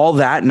had all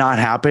that not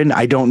happened,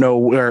 I don't know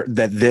where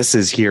that this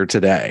is here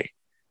today.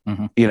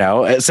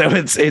 Mm-hmm. So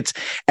it's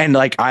and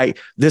like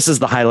this is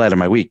the highlight of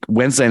my week.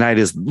 Wednesday night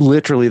is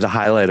literally the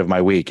highlight of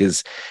my week,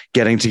 is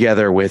getting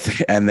together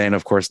with, and then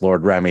of course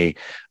Lord Remy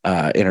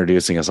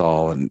introducing us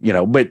all, and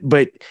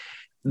but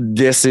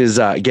this is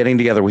getting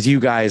together with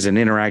you guys and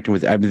interacting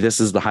with. I mean, this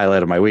is the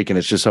highlight of my week, and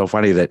it's just so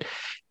funny that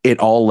it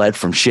all led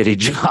from shitty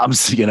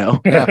jobs.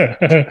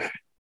 Yeah,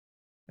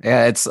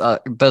 it's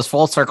those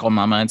full circle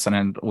moments,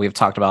 and we've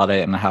talked about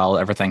it and how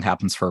everything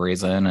happens for a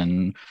reason.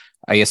 And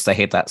I used to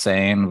hate that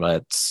saying,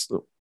 but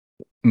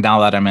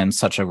now that I'm in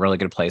such a really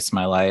good place in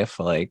my life,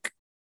 like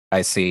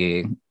I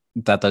see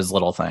that those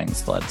little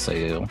things led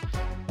to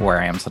where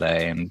I am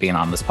today and being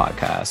on this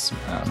podcast,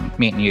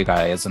 meeting you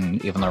guys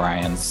and even the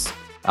Ryans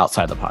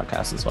outside the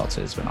podcast as well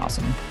too has been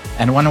awesome.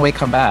 And when we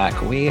come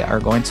back, we are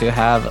going to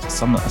have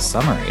some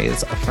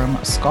summaries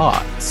from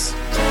Scott's.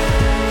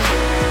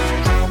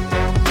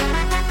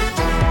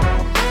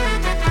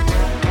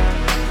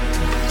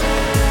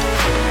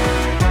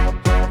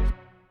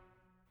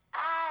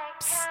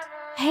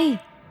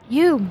 Hey,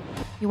 you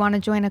want to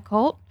join a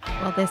cult?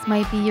 Well, this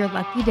might be your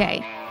lucky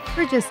day.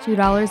 For just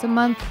 $2 a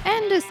month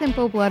and a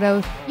simple blood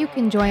oath, you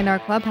can join our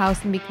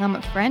clubhouse and become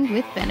a friend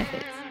with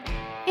benefits.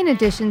 In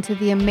addition to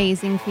the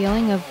amazing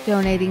feeling of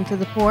donating to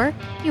the poor,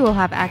 you will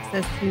have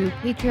access to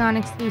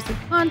Patreon-exclusive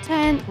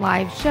content,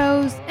 live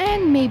shows,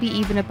 and maybe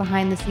even a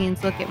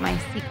behind-the-scenes look at my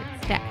secret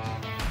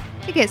stash.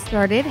 To get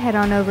started, head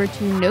on over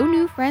to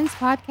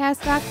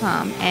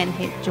NoNewFriendsPodcast.com and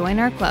hit Join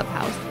Our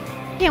Clubhouse.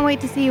 Can't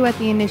wait to see you at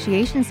the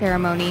initiation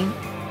ceremony.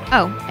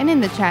 Oh, and in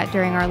the chat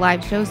during our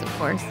live shows, of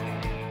course.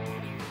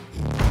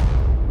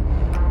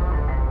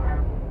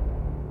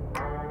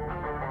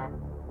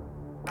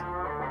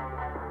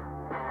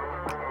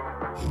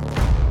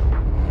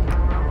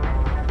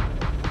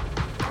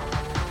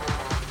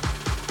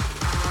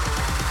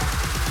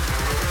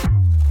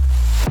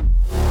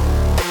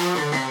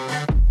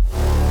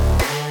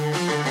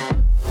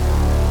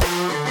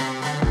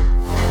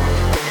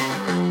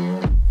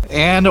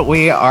 And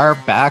we are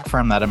back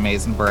from that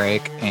amazing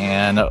break,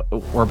 and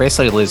we're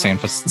basically losing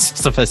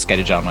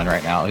Sophisticated Gentleman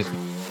right now.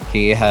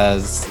 He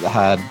has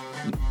had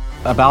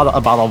about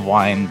a bottle of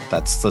wine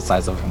that's the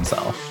size of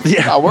himself.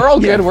 Yeah, We're all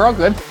good. We're all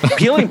good.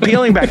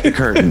 peeling back the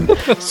curtain.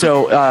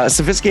 So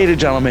Sophisticated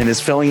Gentleman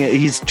is filling it.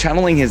 He's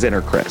channeling his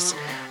inner Chris.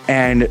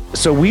 And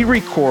so we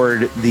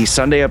record the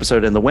Sunday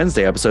episode and the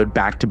Wednesday episode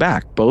back to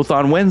back, both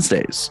on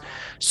Wednesdays.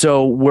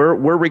 So we're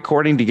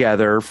recording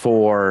together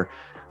for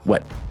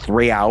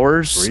 3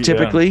 hours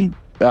typically,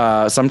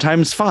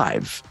 sometimes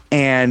 5.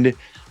 And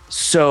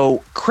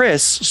so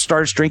Chris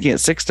starts drinking at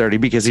 6:30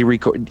 because he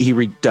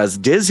does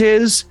Diz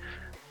His,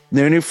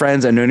 No New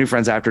Friends, and No New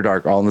Friends After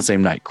Dark all on the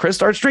same night. Chris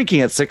starts drinking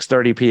at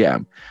 6:30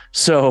 p.m.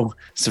 So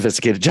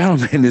Sophisticated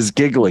Gentleman is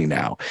giggling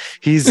now.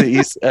 He's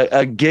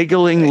a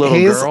giggling little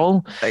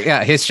girl.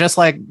 Yeah, he's just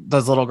like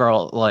this little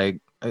girl, like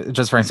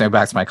just brings me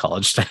back to my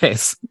college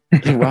days.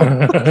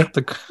 Wow.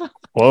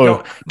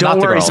 Whoa! Don't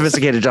worry,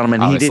 Sophisticated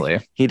Gentleman. Obviously.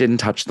 He didn't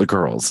touch the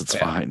girls. It's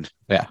fine.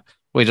 Yeah,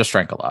 we just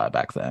drank a lot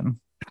back then.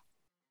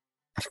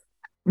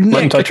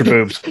 Let him touch your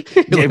boobs.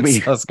 He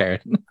looks so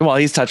scared. Well,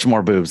 he's touched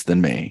more boobs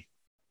than me.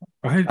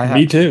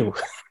 Me too.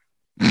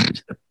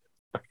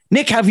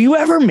 Nick, have you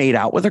ever made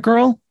out with a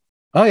girl?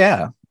 Oh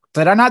yeah.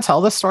 Did I not tell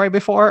this story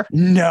before?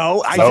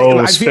 No, I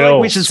feel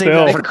like we should say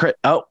that for Chris.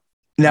 Oh.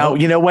 No,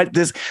 you know what?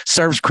 This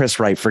serves Chris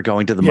right for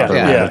going to the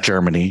motherland of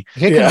Germany.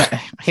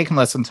 He can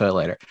listen to it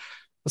later.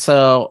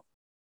 So,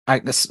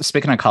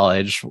 speaking of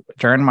college,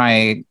 during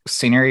my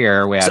senior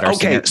year, we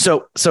had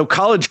So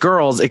college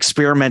girls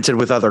experimented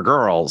with other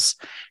girls.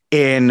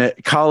 In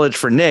college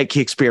for Nick,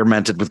 he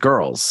experimented with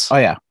girls. Oh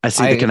yeah, I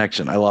see the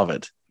connection. I love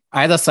it.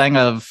 I had this thing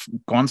of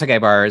going to gay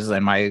bars,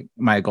 and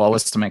my goal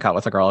was to make out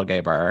with a girl at a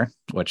gay bar,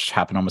 which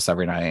happened almost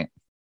every night.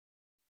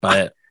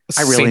 But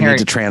I really need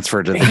to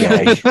transfer to the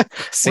gay.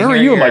 Where were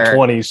you in my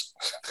 20s?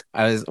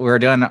 We were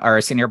doing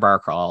our senior bar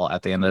crawl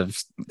at the end of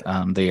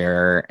the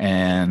year,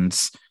 and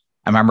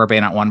I remember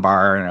being at one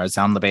bar, and I was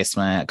down in the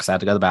basement because I had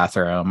to go to the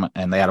bathroom,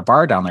 and they had a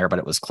bar down there, but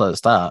it was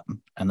closed up.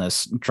 And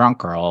this drunk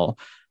girl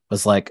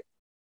was like,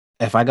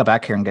 "If I go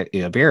back here and get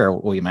you a beer,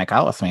 will you make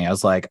out with me?" I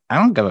was like, "I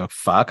don't give a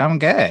fuck. I'm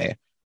gay.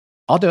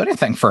 I'll do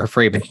anything for a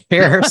free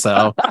beer."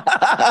 So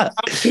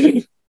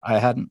I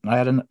had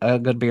a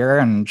good beer,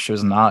 and she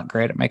was not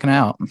great at making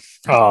out.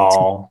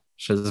 Oh,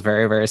 she was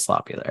very, very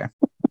sloppy there.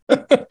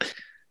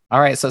 All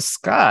right, so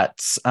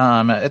Scott,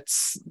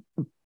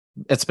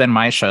 it's been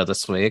my show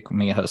this week,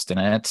 me hosting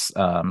it.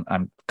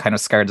 I'm kind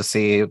of scared to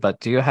see, but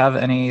do you have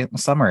any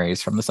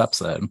summaries from this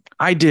episode?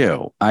 I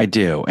do.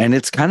 And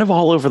it's kind of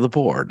all over the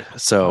board.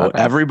 So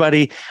I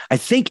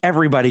think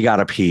everybody got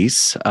a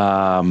piece.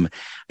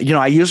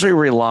 I usually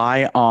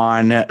rely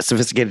on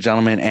Sophisticated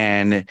Gentleman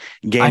and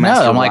Game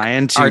Master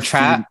Ryan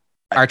to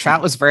our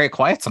chat was very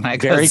quiet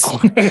tonight. Very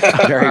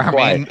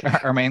quiet.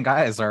 Our main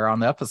guys are on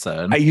the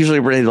episode. I usually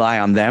rely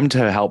on them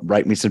to help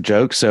write me some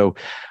jokes. So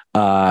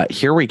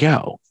here we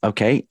go.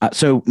 Okay.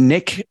 So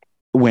Nick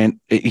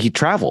he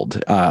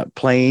traveled,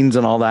 planes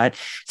and all that.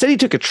 Said he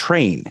took a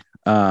train.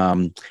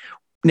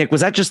 Nick,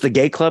 was that just the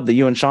gay club that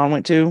you and Sean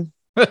went to?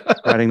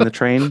 Riding the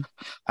train?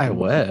 I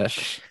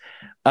wish.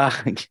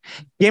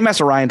 Game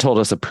Master Ryan told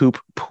us a poop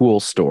pool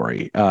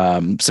story.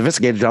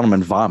 Sophisticated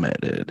Gentleman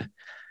vomited.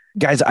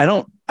 Guys, I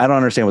don't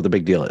understand what the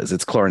big deal is.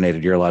 It's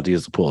chlorinated. You're allowed to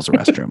use the pool as a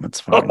restroom. It's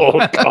fine.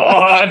 Oh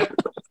God.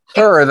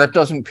 Sure, that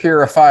doesn't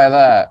purify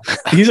that.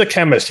 He's a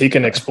chemist. He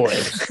can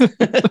explain.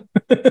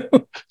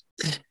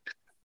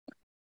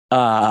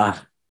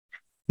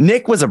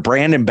 Nick was a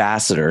brand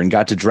ambassador and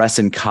got to dress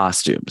in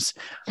costumes.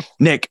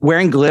 Nick,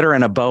 wearing glitter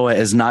and a boa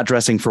is not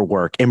dressing for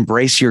work.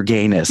 Embrace your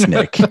gayness,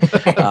 Nick.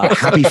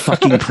 Happy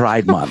fucking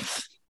Pride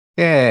Month.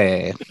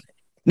 Yay.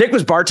 Nick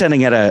was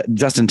bartending at a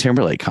Justin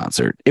Timberlake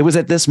concert. It was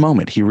at this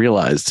moment he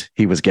realized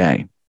he was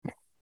gay.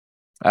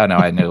 Oh, no,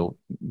 I knew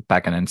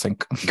back in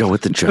NSYNC. Go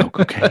with the joke,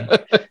 okay?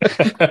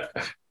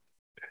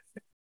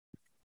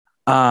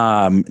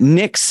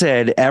 Nick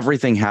said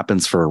everything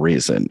happens for a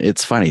reason.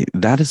 It's funny.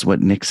 That is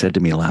what Nick said to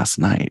me last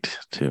night,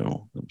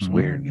 too. It was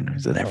weird. You know, he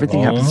said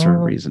everything happens for a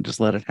reason. Just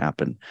let it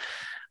happen.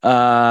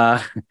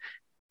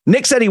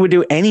 Nick said he would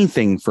do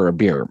anything for a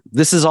beer.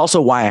 This is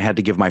also why I had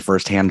to give my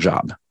first hand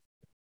job.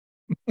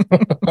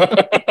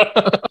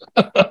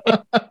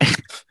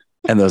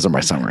 And those are my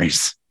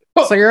summaries.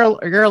 So you're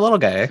a little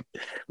gay.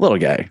 Little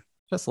gay.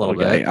 Just a little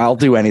gay. bit. I'll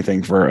do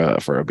anything for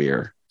a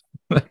beer.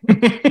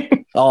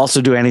 I'll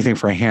also do anything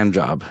for a hand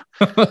job.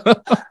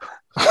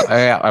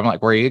 I'm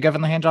like, were you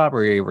giving the hand job or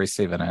were you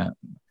receiving it?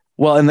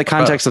 Well, in the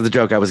context of the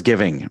joke, I was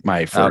giving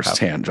my first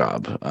hand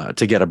job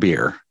to get a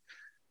beer.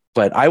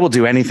 But I will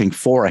do anything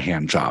for a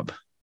hand job.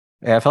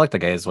 Yeah, I feel like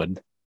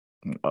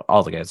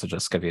all the gays would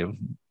just give you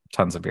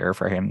tons of beer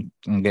for him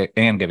and give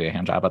you a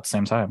hand job at the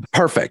same time.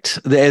 Perfect.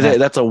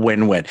 That's a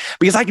win-win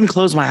because I can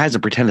close my eyes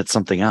and pretend it's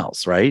something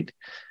else, right?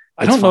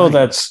 I don't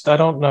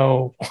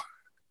know.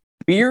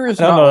 Beer is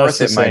not worth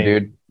it, my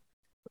dude.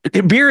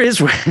 Beer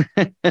is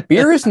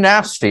beer is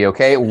nasty.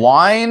 Okay,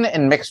 wine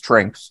and mixed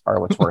drinks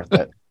are what's worth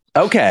it.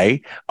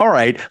 Okay, all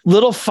right.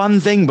 Little fun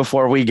thing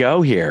before we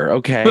go here.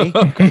 Okay.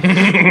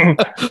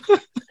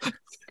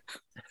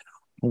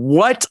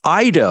 What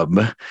item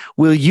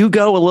will you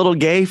go a little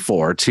gay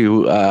for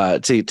to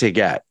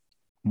get?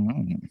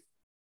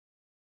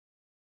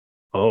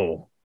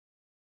 Oh.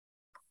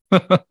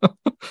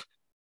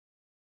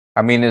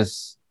 I mean,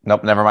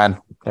 nope, never mind.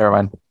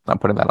 I'm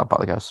putting that on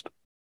podcast.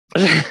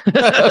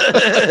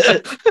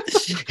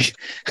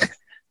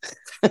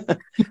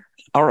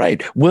 All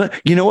right. Well,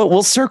 you know what?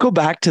 We'll circle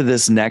back to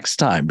this next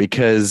time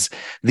because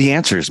the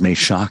answers may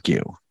shock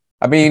you.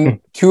 I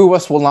mean, two of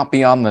us will not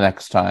be on the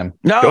next time.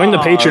 No, join the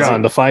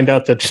Patreon to find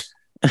out the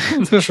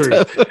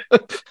truth.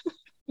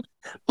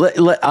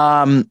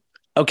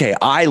 Okay,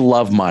 I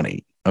love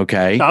money.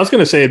 Okay, I was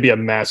going to say it'd be a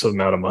massive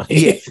amount of money.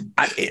 Yeah,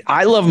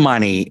 I love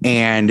money,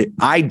 and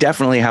I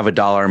definitely have a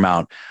dollar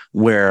amount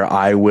where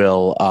I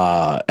will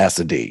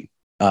S&D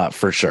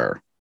for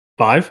sure.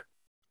 $5.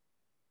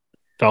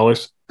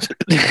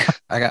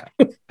 I got.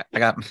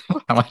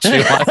 How much do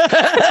you want?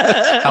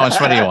 How much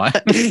money do you want?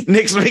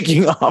 Nick's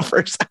making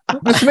offers.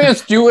 This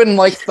man's doing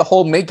like the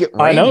whole make it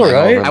rain. I know,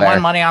 right? I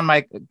won money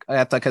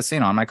at the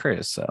casino on my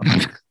cruise. So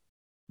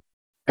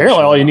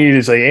apparently, all you need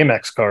is a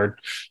Amex card.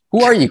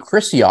 Who are you,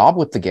 Chris Yob,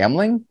 with the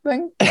gambling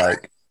thing?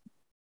 Like,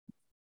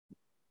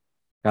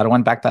 gotta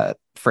win back that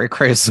free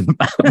cruise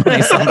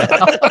money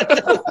somehow.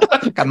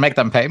 Gotta make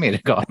them pay me to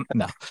go.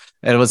 No,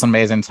 it was an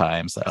amazing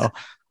time. So.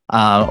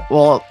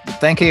 Well,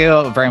 thank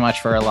you very much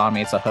for allowing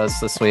me to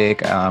host this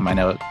week. I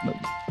know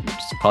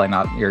it's probably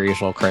not your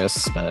usual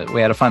Chris, but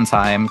we had a fun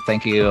time.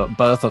 Thank you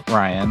both of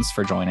Ryans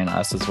for joining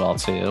us as well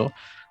too,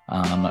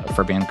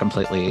 for being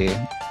completely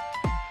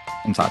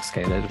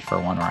intoxicated for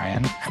one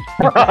Ryan.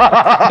 Well,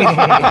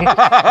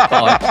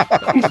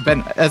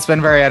 it's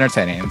been very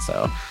entertaining.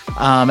 So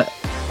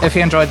if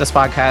you enjoyed this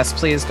podcast,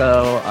 please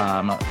go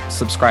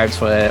subscribe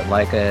to it,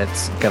 like it,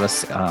 give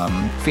us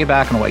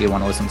feedback on what you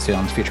want to listen to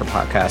on future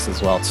podcasts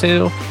as well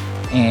too.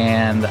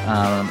 And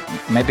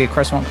maybe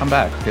Chris won't come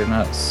back. Who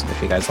knows?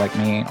 If you guys like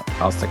me,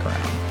 I'll stick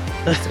around.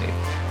 Let's see.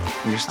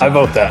 I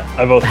vote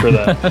for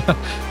that.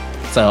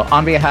 So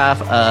on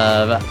behalf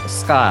of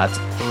Scott,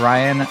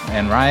 Ryan,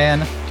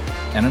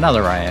 and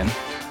another Ryan,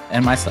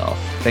 and myself,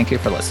 thank you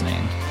for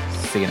listening.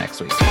 See you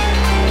next week.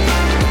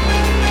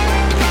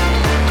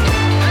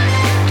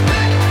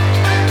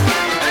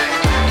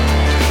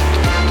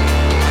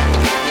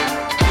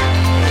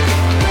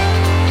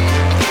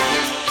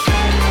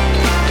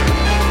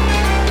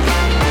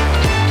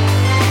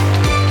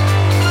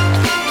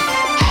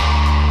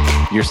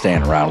 You're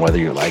staying around whether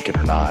you like it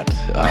or not.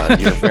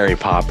 You're very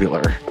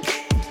popular.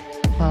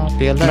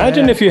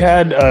 Imagine if you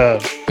had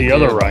the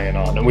other Ryan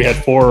on and we had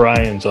 4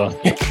 Ryans on.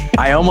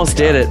 I almost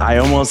did it. I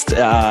almost.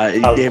 I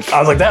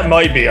was like, that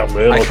might be a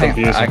little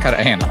confusing. I could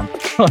have handled.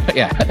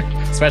 Yeah,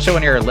 especially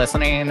when you're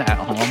listening at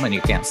home and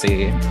you can't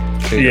see.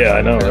 Yeah,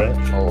 I know, right?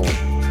 Oh.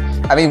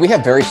 I mean, we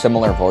have very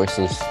similar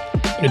voices,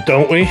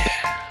 don't we?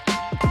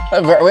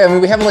 I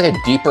mean, we have like a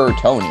deeper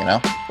tone, you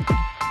know.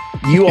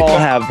 You all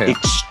have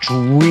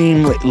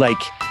extremely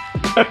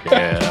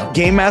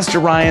Game Master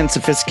Ryan,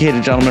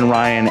 Sophisticated Gentleman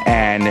Ryan,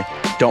 and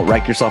Don't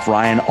Wreck Yourself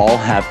Ryan all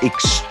have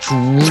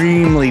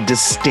extremely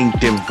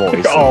distinctive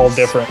voices. They're all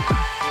different.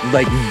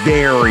 Like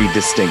very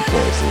distinct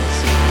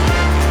voices.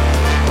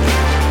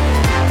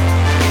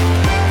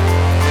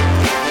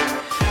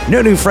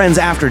 No New Friends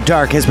After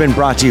Dark has been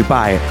brought to you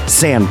by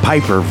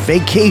Sandpiper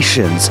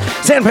Vacations.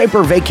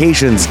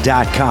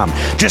 SandpiperVacations.com.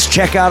 Just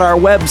check out our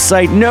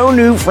website,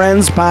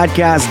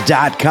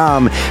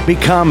 NoNewFriendsPodcast.com.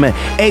 Become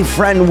a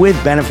friend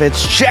with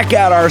benefits. Check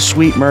out our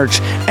sweet merch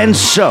and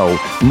so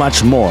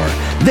much more.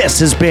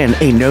 This has been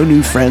a No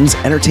New Friends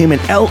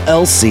Entertainment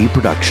LLC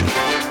production.